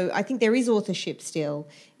systems. So I think there is authorship still.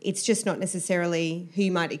 It's just not necessarily who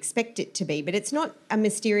you might expect it to be, but it's not a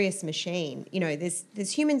mysterious machine. You know,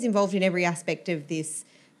 there's humans involved in every aspect of this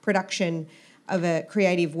production of a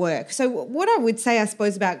creative work. So what I would say, I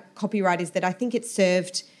suppose, about copyright is that I think it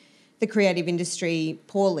served the creative industry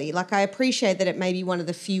poorly. Like, I appreciate that it may be one of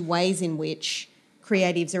the few ways in which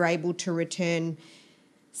creatives are able to return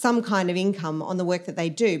some kind of income on the work that they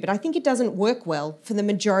do, but I think it doesn't work well for the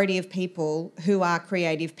majority of people who are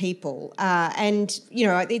creative people. And you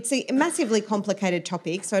know, it's a massively complicated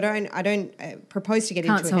topic, so I don't propose to get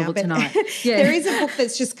into it now. But tonight. Yeah. There is a book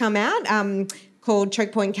that's just come out called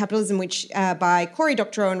Choke Point Capitalism, which by Cory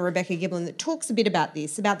Doctorow and Rebecca Giblin, that talks a bit about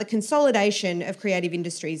this, about the consolidation of creative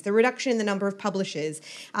industries, the reduction in the number of publishers,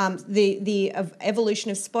 the evolution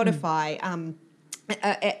of Spotify.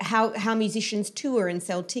 How musicians tour and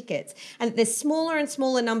sell tickets. And there's smaller and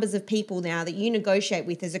smaller numbers of people now that you negotiate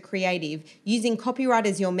with as a creative, using copyright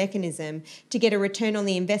as your mechanism to get a return on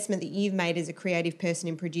the investment that you've made as a creative person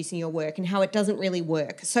in producing your work, and how it doesn't really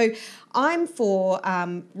work. So I'm for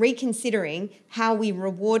reconsidering how we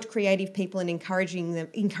reward creative people and encourage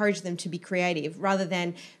them to be creative, rather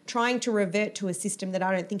than trying to revert to a system that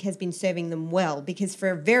I don't think has been serving them well, because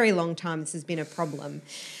for a very long time this has been a problem.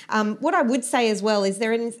 What I would say as well is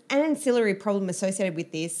there is an ancillary problem associated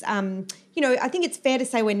with this. You know, I think it's fair to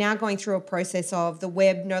say we're now going through a process of the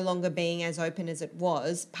web no longer being as open as it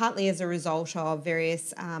was, partly as a result of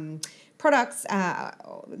various products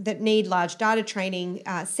that need large data training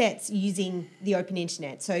sets using the open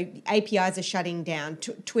internet. So APIs are shutting down.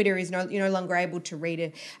 Twitter is no longer able to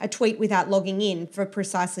read a tweet without logging in for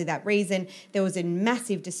precisely that reason. There was a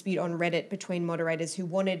massive dispute on Reddit between moderators who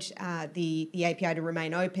wanted the API to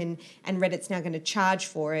remain open, and Reddit's now going to charge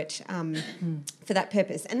for it for that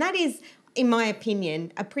purpose. And that is, in my opinion,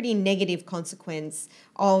 a pretty negative consequence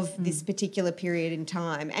of this particular period in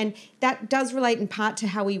time. And that does relate in part to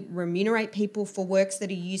how we remunerate people for works that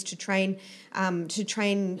are used to train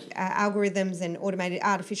algorithms and automated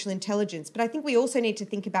artificial intelligence. But I think we also need to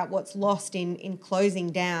think about what's lost in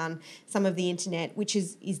closing down some of the internet, which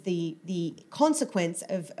is the consequence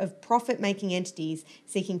of profit-making entities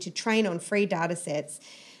seeking to train on free data sets.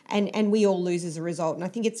 And we all lose as a result. And I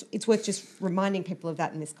think it's worth just reminding people of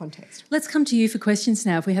that in this context. Let's come to you for questions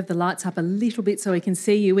now. If we have the lights up a little bit so we can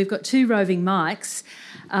see you. We've got 2 roving mics.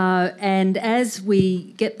 And as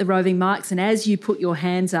we get the roving mics and as you put your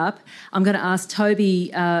hands up, I'm going to ask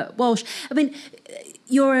Toby Walsh. I mean,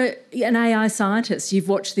 you're an AI scientist. You've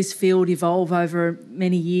watched this field evolve over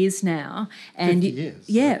many years now. And 50 years.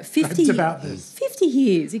 Yeah, 50 It's about this. 50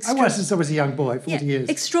 years. I was since I was a young boy, 40 years.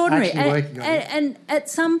 Extraordinary. Actually working on it. And at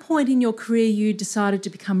some point in your career, you decided to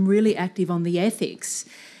become really active on the ethics.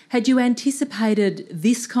 Had you anticipated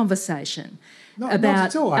this conversation about not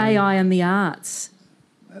at all. AI and the arts?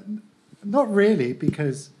 Not really,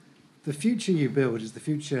 because the future you build is the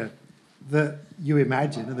future that you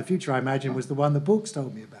imagine, and the future I imagine was the one that books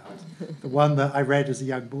told me about, the one that I read as a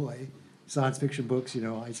young boy, science fiction books,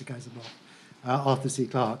 Isaac Asimov, Arthur C.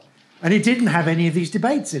 Clarke, and it didn't have any of these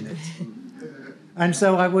debates in it. And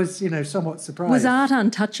so I was, somewhat surprised. Was art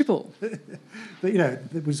untouchable? But,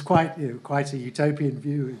 it was quite a utopian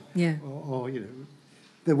view. Yeah. Or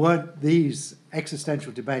there weren't these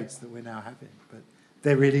existential debates that we're now having, but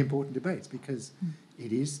they're really important debates because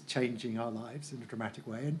it is changing our lives in a dramatic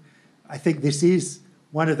way. And I think this is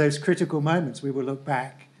one of those critical moments we will look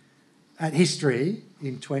back at history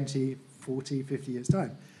in 20, 40, 50 years'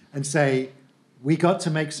 time and say, we got to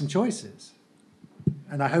make some choices.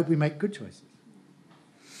 And I hope we make good choices.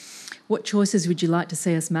 What choices would you like to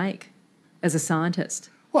see us make as a scientist?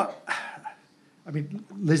 Well, I mean,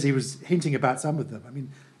 Lizzie was hinting about some of them. I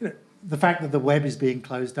mean, the fact that the web is being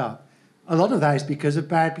closed up, a lot of that is because of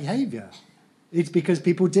bad behaviour. It's because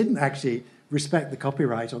people didn't actually respect the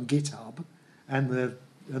copyright on GitHub and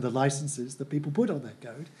the licenses that people put on their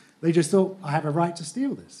code. They just thought, I have a right to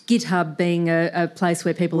steal this. GitHub being a place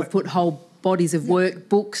where people have put whole bodies of work,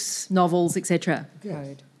 books, novels, etc.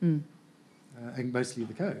 Code. And mostly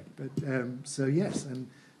the code. But so yes, and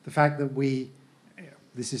the fact that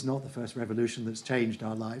this is not the first revolution that's changed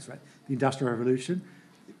our lives, right? The Industrial Revolution.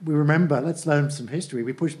 We remember, let's learn some history.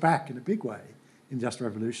 We pushed back in a big way in the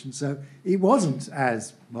Industrial Revolution. So it wasn't,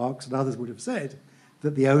 as Marx and others would have said,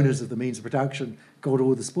 that the owners of the means of production got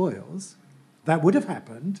all the spoils. That would have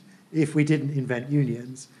happened if we didn't invent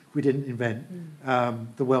unions, if we didn't invent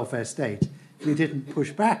the welfare state, if we didn't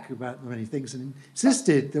push back about many things and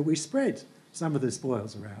insisted that we spread some of the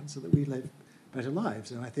spoils around so that we live better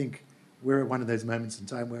lives. And I think we're at one of those moments in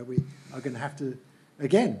time where we are going to have to,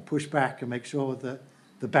 again, push back and make sure that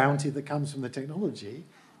the bounty that comes from the technology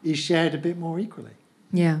is shared a bit more equally.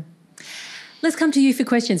 Yeah. Let's come to you for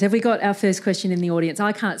questions. Have we got our first question in the audience?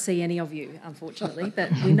 I can't see any of you, unfortunately,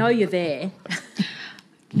 but we know you're there.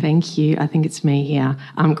 Thank you. I think it's me here.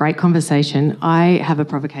 Great conversation. I have a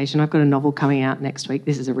provocation. I've got a novel coming out next week.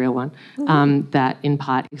 This is a real one that in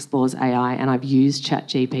part explores AI, and I've used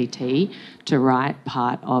ChatGPT to write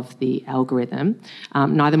part of the algorithm.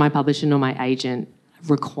 Neither my publisher nor my agent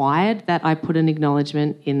required that I put an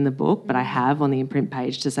acknowledgement in the book, but I have on the imprint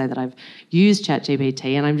page to say that I've used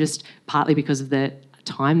ChatGPT, and I'm just partly because of the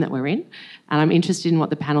time that we're in, and I'm interested in what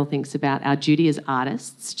the panel thinks about our duty as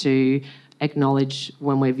artists to acknowledge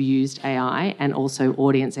when we've used AI and also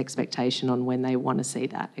audience expectation on when they want to see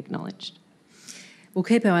that acknowledged. We'll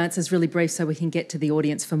keep our answers really brief so we can get to the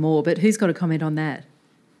audience for more, but who's got a comment on that?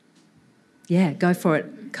 Yeah, go for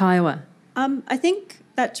it. Kiowa. I think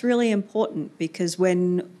that's really important because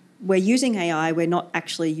when we're using AI, we're not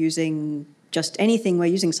actually using just anything. We're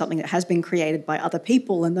using something that has been created by other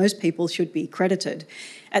people, and those people should be credited.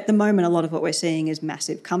 At the moment, a lot of what we're seeing is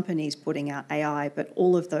massive companies putting out AI, but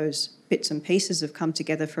all of those bits and pieces have come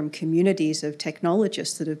together from communities of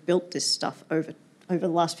technologists that have built this stuff over the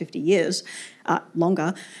last 50 years,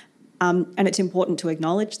 longer. And it's important to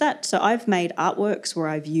acknowledge that. So I've made artworks where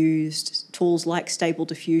I've used tools like Stable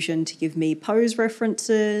Diffusion to give me pose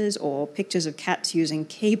references or pictures of cats using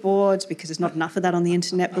keyboards because there's not enough of that on the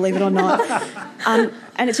internet, believe it or not.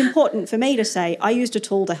 And it's important for me to say I used a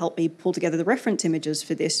tool to help me pull together the reference images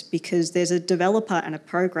for this because there's a developer and a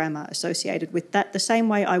programmer associated with that, the same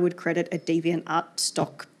way I would credit a DeviantArt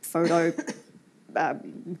stock photo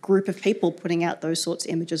group of people putting out those sorts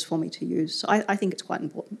of images for me to use. So I think it's quite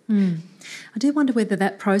important. I do wonder whether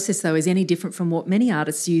that process, though, is any different from what many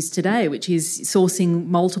artists use today, which is having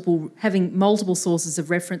multiple sources of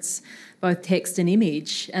reference, both text and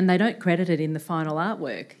image, and they don't credit it in the final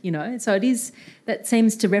artwork, you know. So that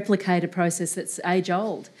seems to replicate a process that's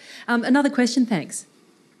age-old. Another question, thanks.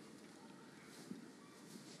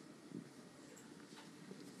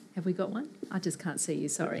 Have we got one? I just can't see you,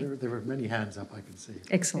 sorry. There are many hands up I can see.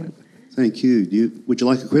 Excellent. Thank you. Would you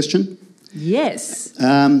like a question? Yes.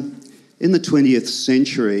 In the 20th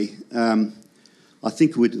century, I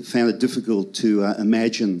think we'd found it difficult to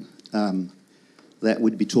imagine that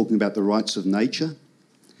we'd be talking about the rights of nature.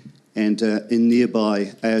 And in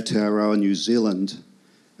nearby Aotearoa, New Zealand,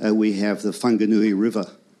 we have the Whanganui River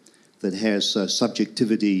that has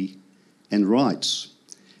subjectivity and rights.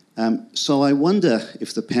 So I wonder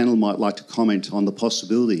if the panel might like to comment on the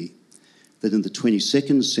possibility that in the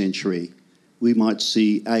 22nd century we might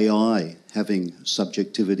see AI having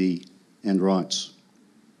subjectivity and rights.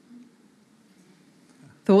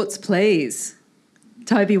 Thoughts, please.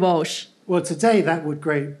 Toby Walsh. Well, today that would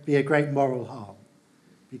be a great moral harm,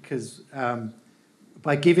 because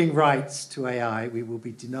by giving rights to AI, we will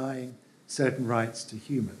be denying certain rights to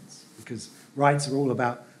humans, because rights are all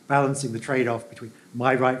about balancing the trade-off between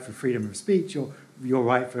my right for freedom of speech or your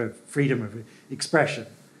right for freedom of expression,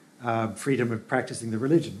 freedom of practicing the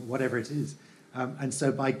religion, whatever it is. And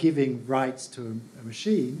so by giving rights to a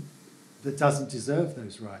machine that doesn't deserve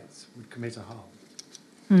those rights would commit a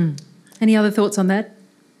harm. Any other thoughts on that?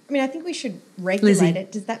 I mean, I think we should regulate Lizzie.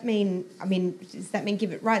 it. Does that mean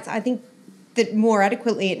give it rights? I think that more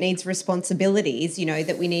adequately it needs responsibilities, you know,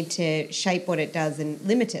 that we need to shape what it does and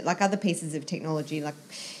limit it, like other pieces of technology. Like,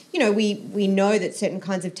 you know, we know that certain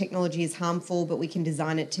kinds of technology is harmful, but we can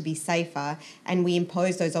design it to be safer, and we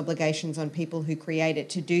impose those obligations on people who create it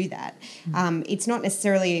to do that. It's not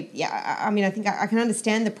necessarily, I mean, I think I can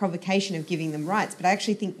understand the provocation of giving them rights, but I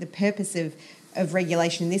actually think the purpose of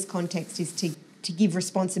regulation in this context is to give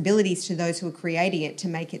responsibilities to those who are creating it to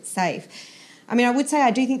make it safe. I mean, I would say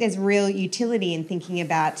I do think there's real utility in thinking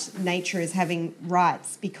about nature as having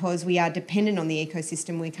rights, because we are dependent on the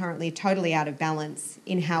ecosystem. We're currently totally out of balance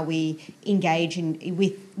in how we engage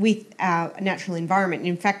with our natural environment. And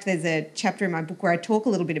in fact, there's a chapter in my book where I talk a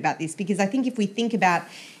little bit about this, because I think if we think about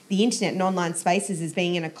the internet and online spaces as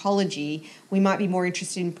being an ecology, we might be more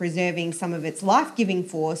interested in preserving some of its life-giving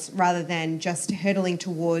force rather than just hurtling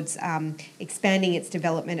towards expanding its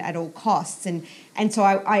development at all costs. And so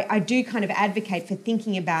I do kind of advocate for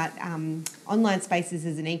thinking about online spaces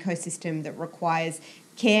as an ecosystem that requires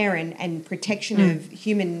care and protection of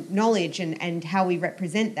human knowledge and how we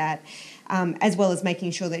represent that, as well as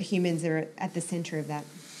making sure that humans are at the centre of that.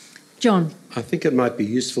 John. I think it might be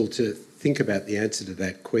useful to think about the answer to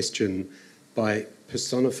that question by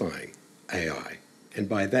personifying AI. And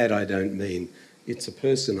by that, I don't mean it's a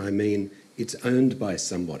person, I mean it's owned by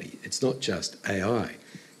somebody. It's not just AI.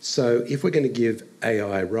 So if we're going to give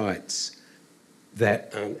AI rights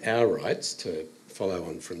that aren't our rights, to follow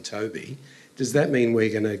on from Toby, does that mean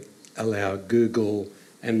we're going to allow Google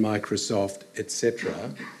and Microsoft,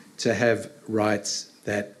 etc., to have rights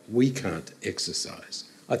that we can't exercise?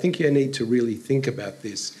 I think you need to really think about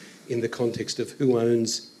this in the context of who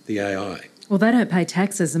owns the AI. Well, they don't pay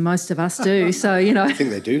taxes, and most of us do, so, you know. I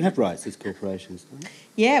think they do have rights as corporations, don't they?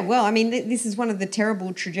 Yeah, well, I mean, this is one of the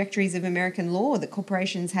terrible trajectories of American law, that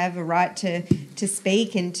corporations have a right to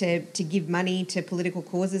speak and to give money to political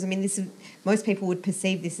causes. I mean, most people would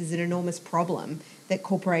perceive this as an enormous problem, that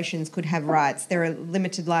corporations could have rights. They're a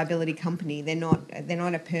limited liability company. They're not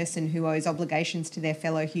a person who owes obligations to their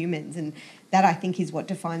fellow humans, and that, I think, is what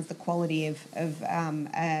defines the quality of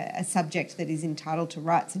a subject that is entitled to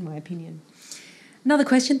rights, in my opinion. Another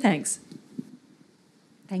question, thanks.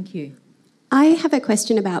 Thank you. I have a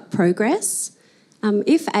question about progress.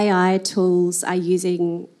 If AI tools are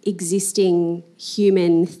using existing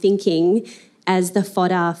human thinking as the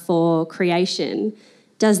fodder for creation,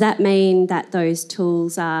 does that mean that those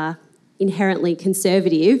tools are inherently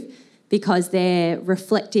conservative because they're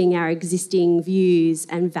reflecting our existing views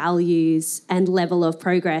and values and level of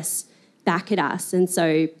progress back at us, and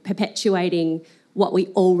so perpetuating what we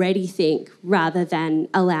already think rather than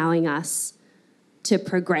allowing us to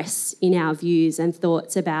progress in our views and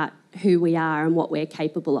thoughts about who we are and what we're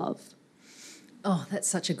capable of? Oh, that's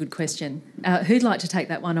such a good question. Who'd like to take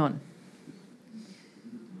that one on?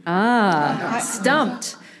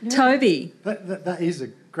 Stumped. Toby. That is a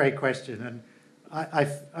great question, and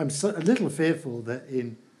I'm a little fearful that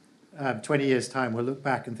in 20 years' time we'll look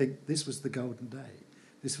back and think this was the golden day.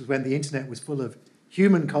 This was when the internet was full of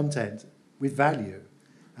human content with value,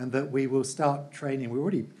 and that we will start training.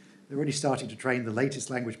 They're already starting to train the latest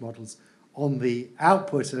language models on the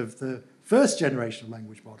output of the first generation of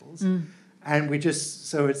language models. And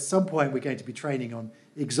so at some point we're going to be training on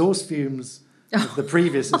exhaust fumes of the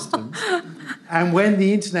previous systems. And when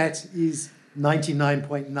the internet is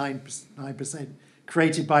 99.99%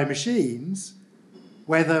 created by machines,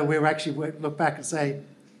 whether we're actually look back and say,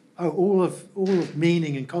 oh, all of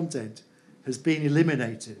meaning and content has been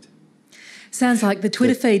eliminated. Sounds like the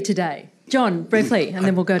Twitter feed today. John, briefly, and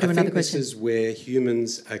then we'll go to another question. This is where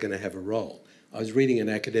humans are going to have a role. I was reading an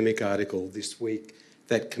academic article this week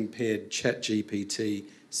that compared ChatGPT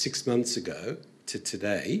 6 months ago to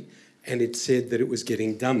today, and it said that it was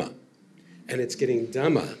getting dumber. And it's getting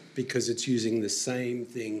dumber because it's using the same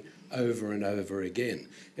thing over and over again.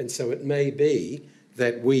 And so it may be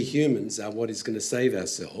that we humans are what is going to save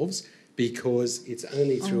ourselves, because it's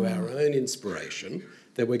only through our own inspiration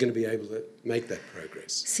that we're going to be able to make that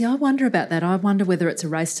progress. See, I wonder about that. I wonder whether it's a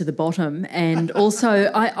race to the bottom, and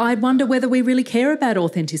also I wonder whether we really care about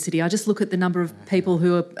authenticity. I just look at the number of people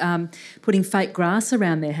who are putting fake grass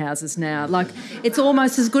around their houses now. Like, it's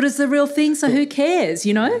almost as good as the real thing, so who cares,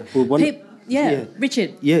 you know? Well,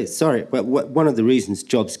 Richard. Yeah, sorry. But one of the reasons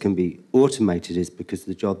jobs can be automated is because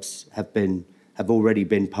the jobs have already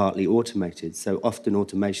been partly automated. So often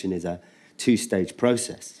automation is a two-stage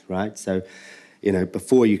process, right? So, you know,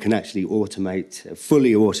 before you can actually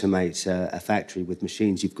fully automate a factory with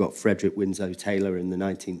machines, you've got Frederick Winslow Taylor in the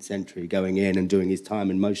 19th century going in and doing his time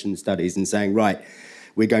and motion studies and saying, right,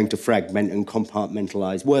 we're going to fragment and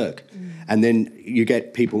compartmentalize work. And then you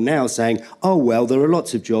get people now saying, oh, well, there are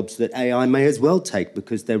lots of jobs that AI may as well take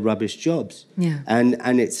because they're rubbish jobs. Yeah. And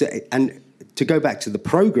to go back to the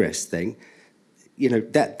progress thing, you know,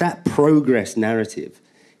 that progress narrative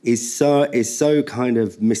is so kind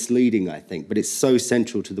of misleading, I think, but it's so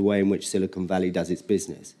central to the way in which Silicon Valley does its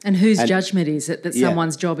business. And whose judgment is it that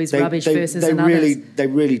someone's job is rubbish versus another's? They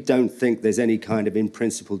really don't think there's any kind of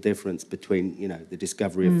in-principle difference between, you know, the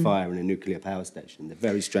discovery of fire and a nuclear power station. They're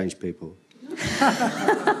very strange people.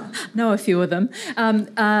 Know a few of them.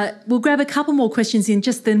 We'll grab a couple more questions in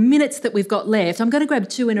just the minutes that we've got left. I'm going to grab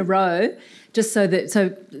two in a row, just so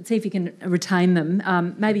see if you can retain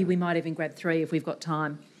them. Maybe we might even grab three if we've got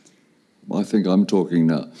time. I think I'm talking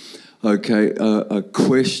now. Okay, a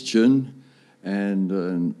question and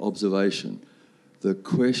an observation. The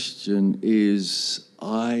question is,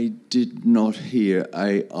 I did not hear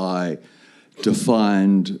AI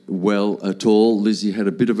defined well at all. Lizzie had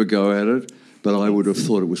a bit of a go at it, but I would have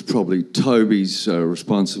thought it was probably Toby's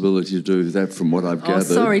responsibility to do that from what I've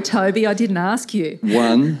gathered. Oh, sorry, Toby, I didn't ask you.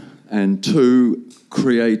 One, and two,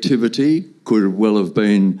 creativity could well have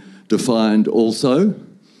been defined also.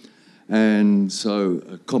 And so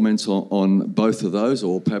comments on both of those,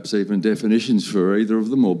 or perhaps even definitions for either of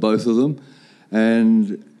them or both of them.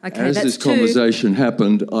 And as this conversation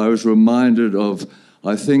happened, I was reminded of,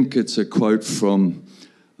 I think it's a quote from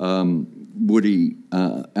Woody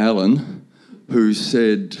Allen, who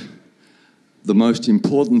said, the most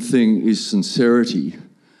important thing is sincerity.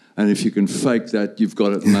 And if you can fake that, you've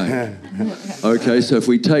got it made. Okay, so if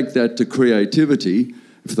we take that to creativity,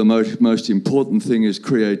 if the most important thing is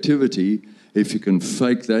creativity, if you can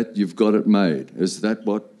fake that, you've got it made. Is that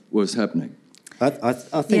what was happening? I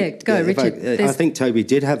think, Richard. I think Toby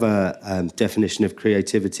did have a definition of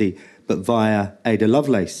creativity, but via Ada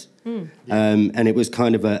Lovelace. And it was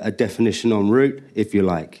kind of a definition en route, if you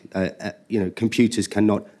like. You know, computers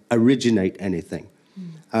cannot originate anything.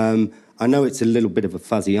 I know it's a little bit of a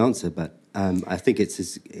fuzzy answer, but I think it's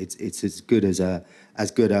as good as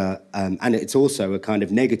and it's also a kind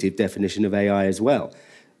of negative definition of AI as well.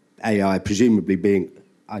 AI presumably being,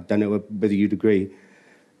 I don't know whether you'd agree,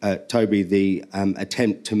 Toby, the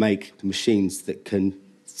attempt to make machines that can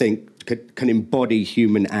think, can embody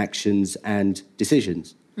human actions and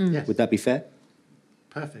decisions. Yes. Would that be fair?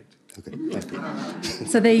 Perfect. Okay.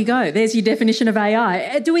 So there you go. There's your definition of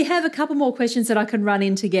AI. Do we have a couple more questions that I can run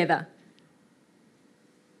in together?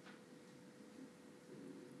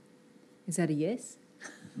 Is that a yes?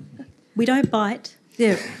 We don't bite.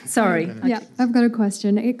 Yeah, sorry. Yeah, I've got a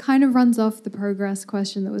question. It kind of runs off the progress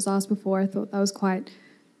question that was asked before. I thought that was quite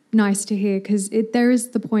nice to hear, because there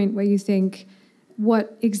is the point where you think,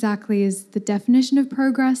 what exactly is the definition of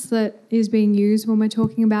progress that is being used when we're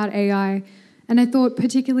talking about AI? And I thought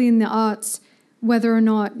particularly in the arts, whether or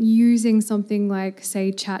not using something like,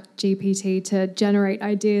 say, ChatGPT to generate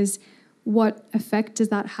ideas, what effect does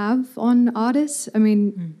that have on artists? I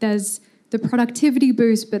mean, there's the productivity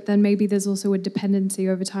boost, but then maybe there's also a dependency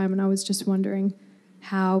over time, and I was just wondering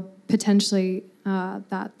how potentially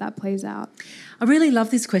that plays out. I really love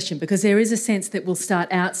this question because there is a sense that we'll start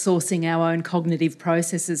outsourcing our own cognitive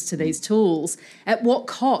processes to these tools. At what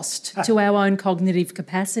cost to our own cognitive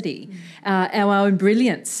capacity, our own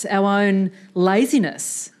brilliance, our own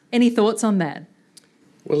laziness? Any thoughts on that?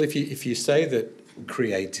 Well, if you say that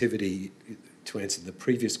creativity, to answer the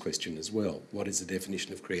previous question as well, what is the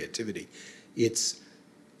definition of creativity? It's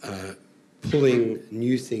pulling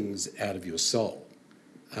new things out of your soul.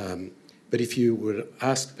 But if you were to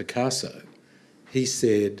ask Picasso, he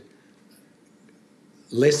said,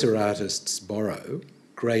 lesser artists borrow,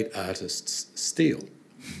 great artists steal.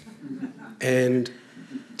 And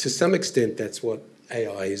to some extent, that's what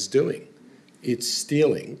AI is doing. It's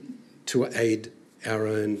stealing to aid our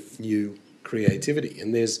own new creativity.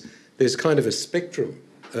 And there's kind of a spectrum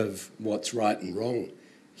of what's right and wrong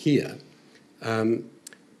here.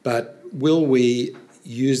 But will we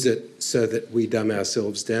use it so that we dumb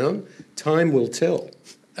ourselves down? Time will tell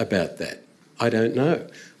about that. I don't know.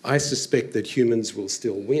 I suspect that humans will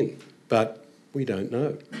still win, but we don't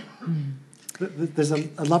know. There's a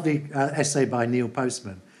lovely essay by Neil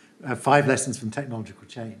Postman, 5 Lessons from Technological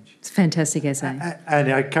Change. It's a fantastic essay. And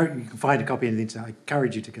you can find a copy on the internet. I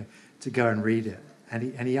encourage you to go and read it.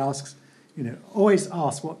 And he asks, always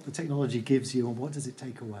ask what the technology gives you and what does it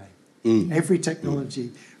take away. Every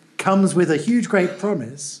technology comes with a huge, great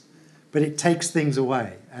promise, but it takes things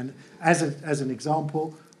away. And as an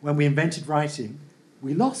example, when we invented writing,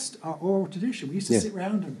 we lost our oral tradition. We used to sit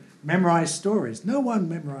around and memorize stories. No one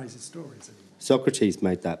memorizes stories anymore. Socrates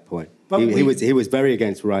made that point. But he was very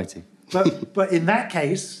against writing. But in that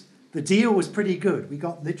case, the deal was pretty good. We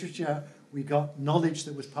got literature, we got knowledge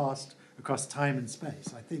that was passed across time and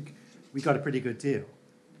space. I think we got a pretty good deal.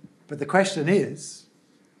 But the question is,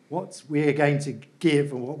 what we're going to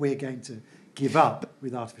give and what we're going to give up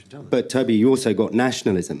with artificial intelligence. But Toby, you also got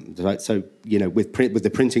nationalism, right? So with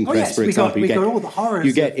the printing press, for example, we got all the horrors.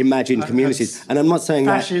 You get imagined communities, and I'm not saying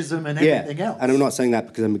fascism and everything else. And I'm not saying that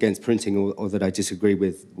because I'm against printing or that I disagree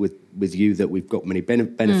with you that we've got many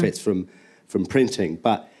benefits from printing,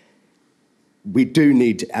 but we do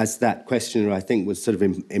need, as that questioner I think was sort of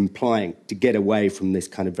implying, to get away from this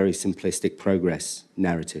kind of very simplistic progress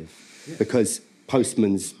narrative, because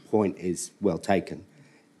Postman's point is well taken.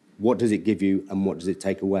 What does it give you and what does it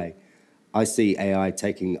take away? I see AI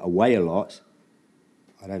taking away a lot.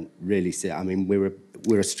 I don't really see it. I mean, we're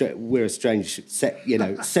a strange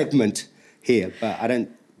segment here, but I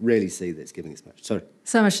don't really see that it's giving us much. Sorry.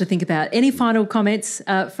 So much to think about. Any final comments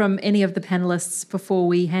from any of the panellists before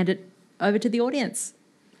we hand it over to the audience?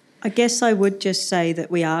 I guess I would just say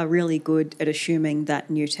that we are really good at assuming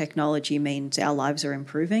that new technology means our lives are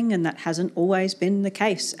improving, and that hasn't always been the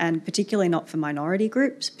case, and particularly not for minority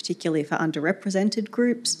groups, particularly for underrepresented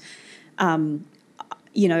groups. Acting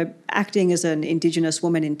as an Indigenous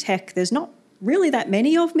woman in tech, there's not really that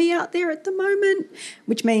many of me out there at the moment,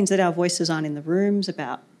 which means that our voices aren't in the rooms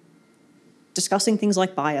about discussing things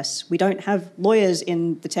like bias. We don't have lawyers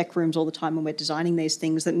in the tech rooms all the time when we're designing these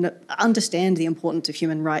things that understand the importance of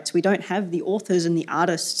human rights. We don't have the authors and the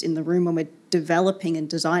artists in the room when we're developing and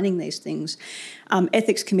designing these things.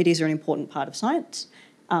 Ethics committees are an important part of science.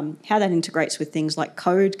 How that integrates with things like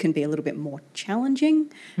code can be a little bit more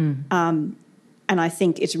challenging. And I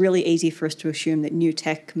think it's really easy for us to assume that new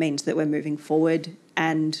tech means that we're moving forward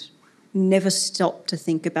and never stop to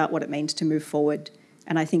think about what it means to move forward.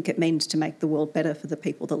 And I think it means to make the world better for the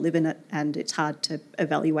people that live in it, and it's hard to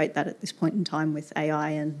evaluate that at this point in time with AI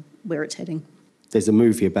and where it's heading. There's a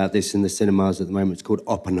movie about this in the cinemas at the moment. It's called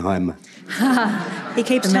Oppenheimer. He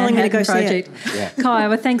keeps telling me to go Project. See it. Yeah.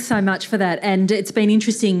 Kiowa, thanks so much for that. And it's been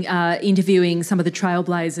interesting interviewing some of the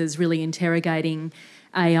trailblazers, really interrogating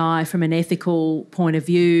AI from an ethical point of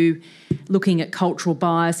view, looking at cultural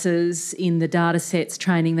biases in the data sets,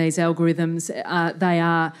 training these algorithms. They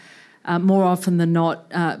are more often than not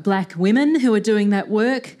black women who are doing that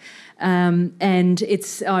work. And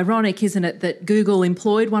it's ironic, isn't it, that Google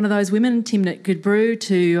employed one of those women, Timnit Gebru,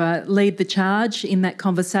 to lead the charge in that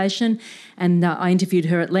conversation. And I interviewed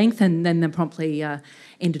her at length and then promptly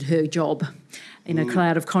ended her job in a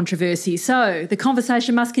cloud of controversy. So the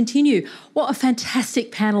conversation must continue. What a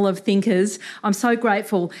fantastic panel of thinkers. I'm so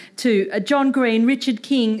grateful to John Green, Richard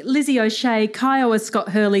King, Lizzie O'Shea, Kiowa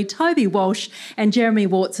Scott-Hurley, Toby Walsh and Jeremy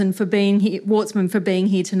Wortsman for being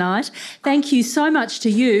here tonight. Thank you so much to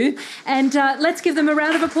you, and let's give them a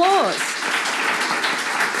round of applause.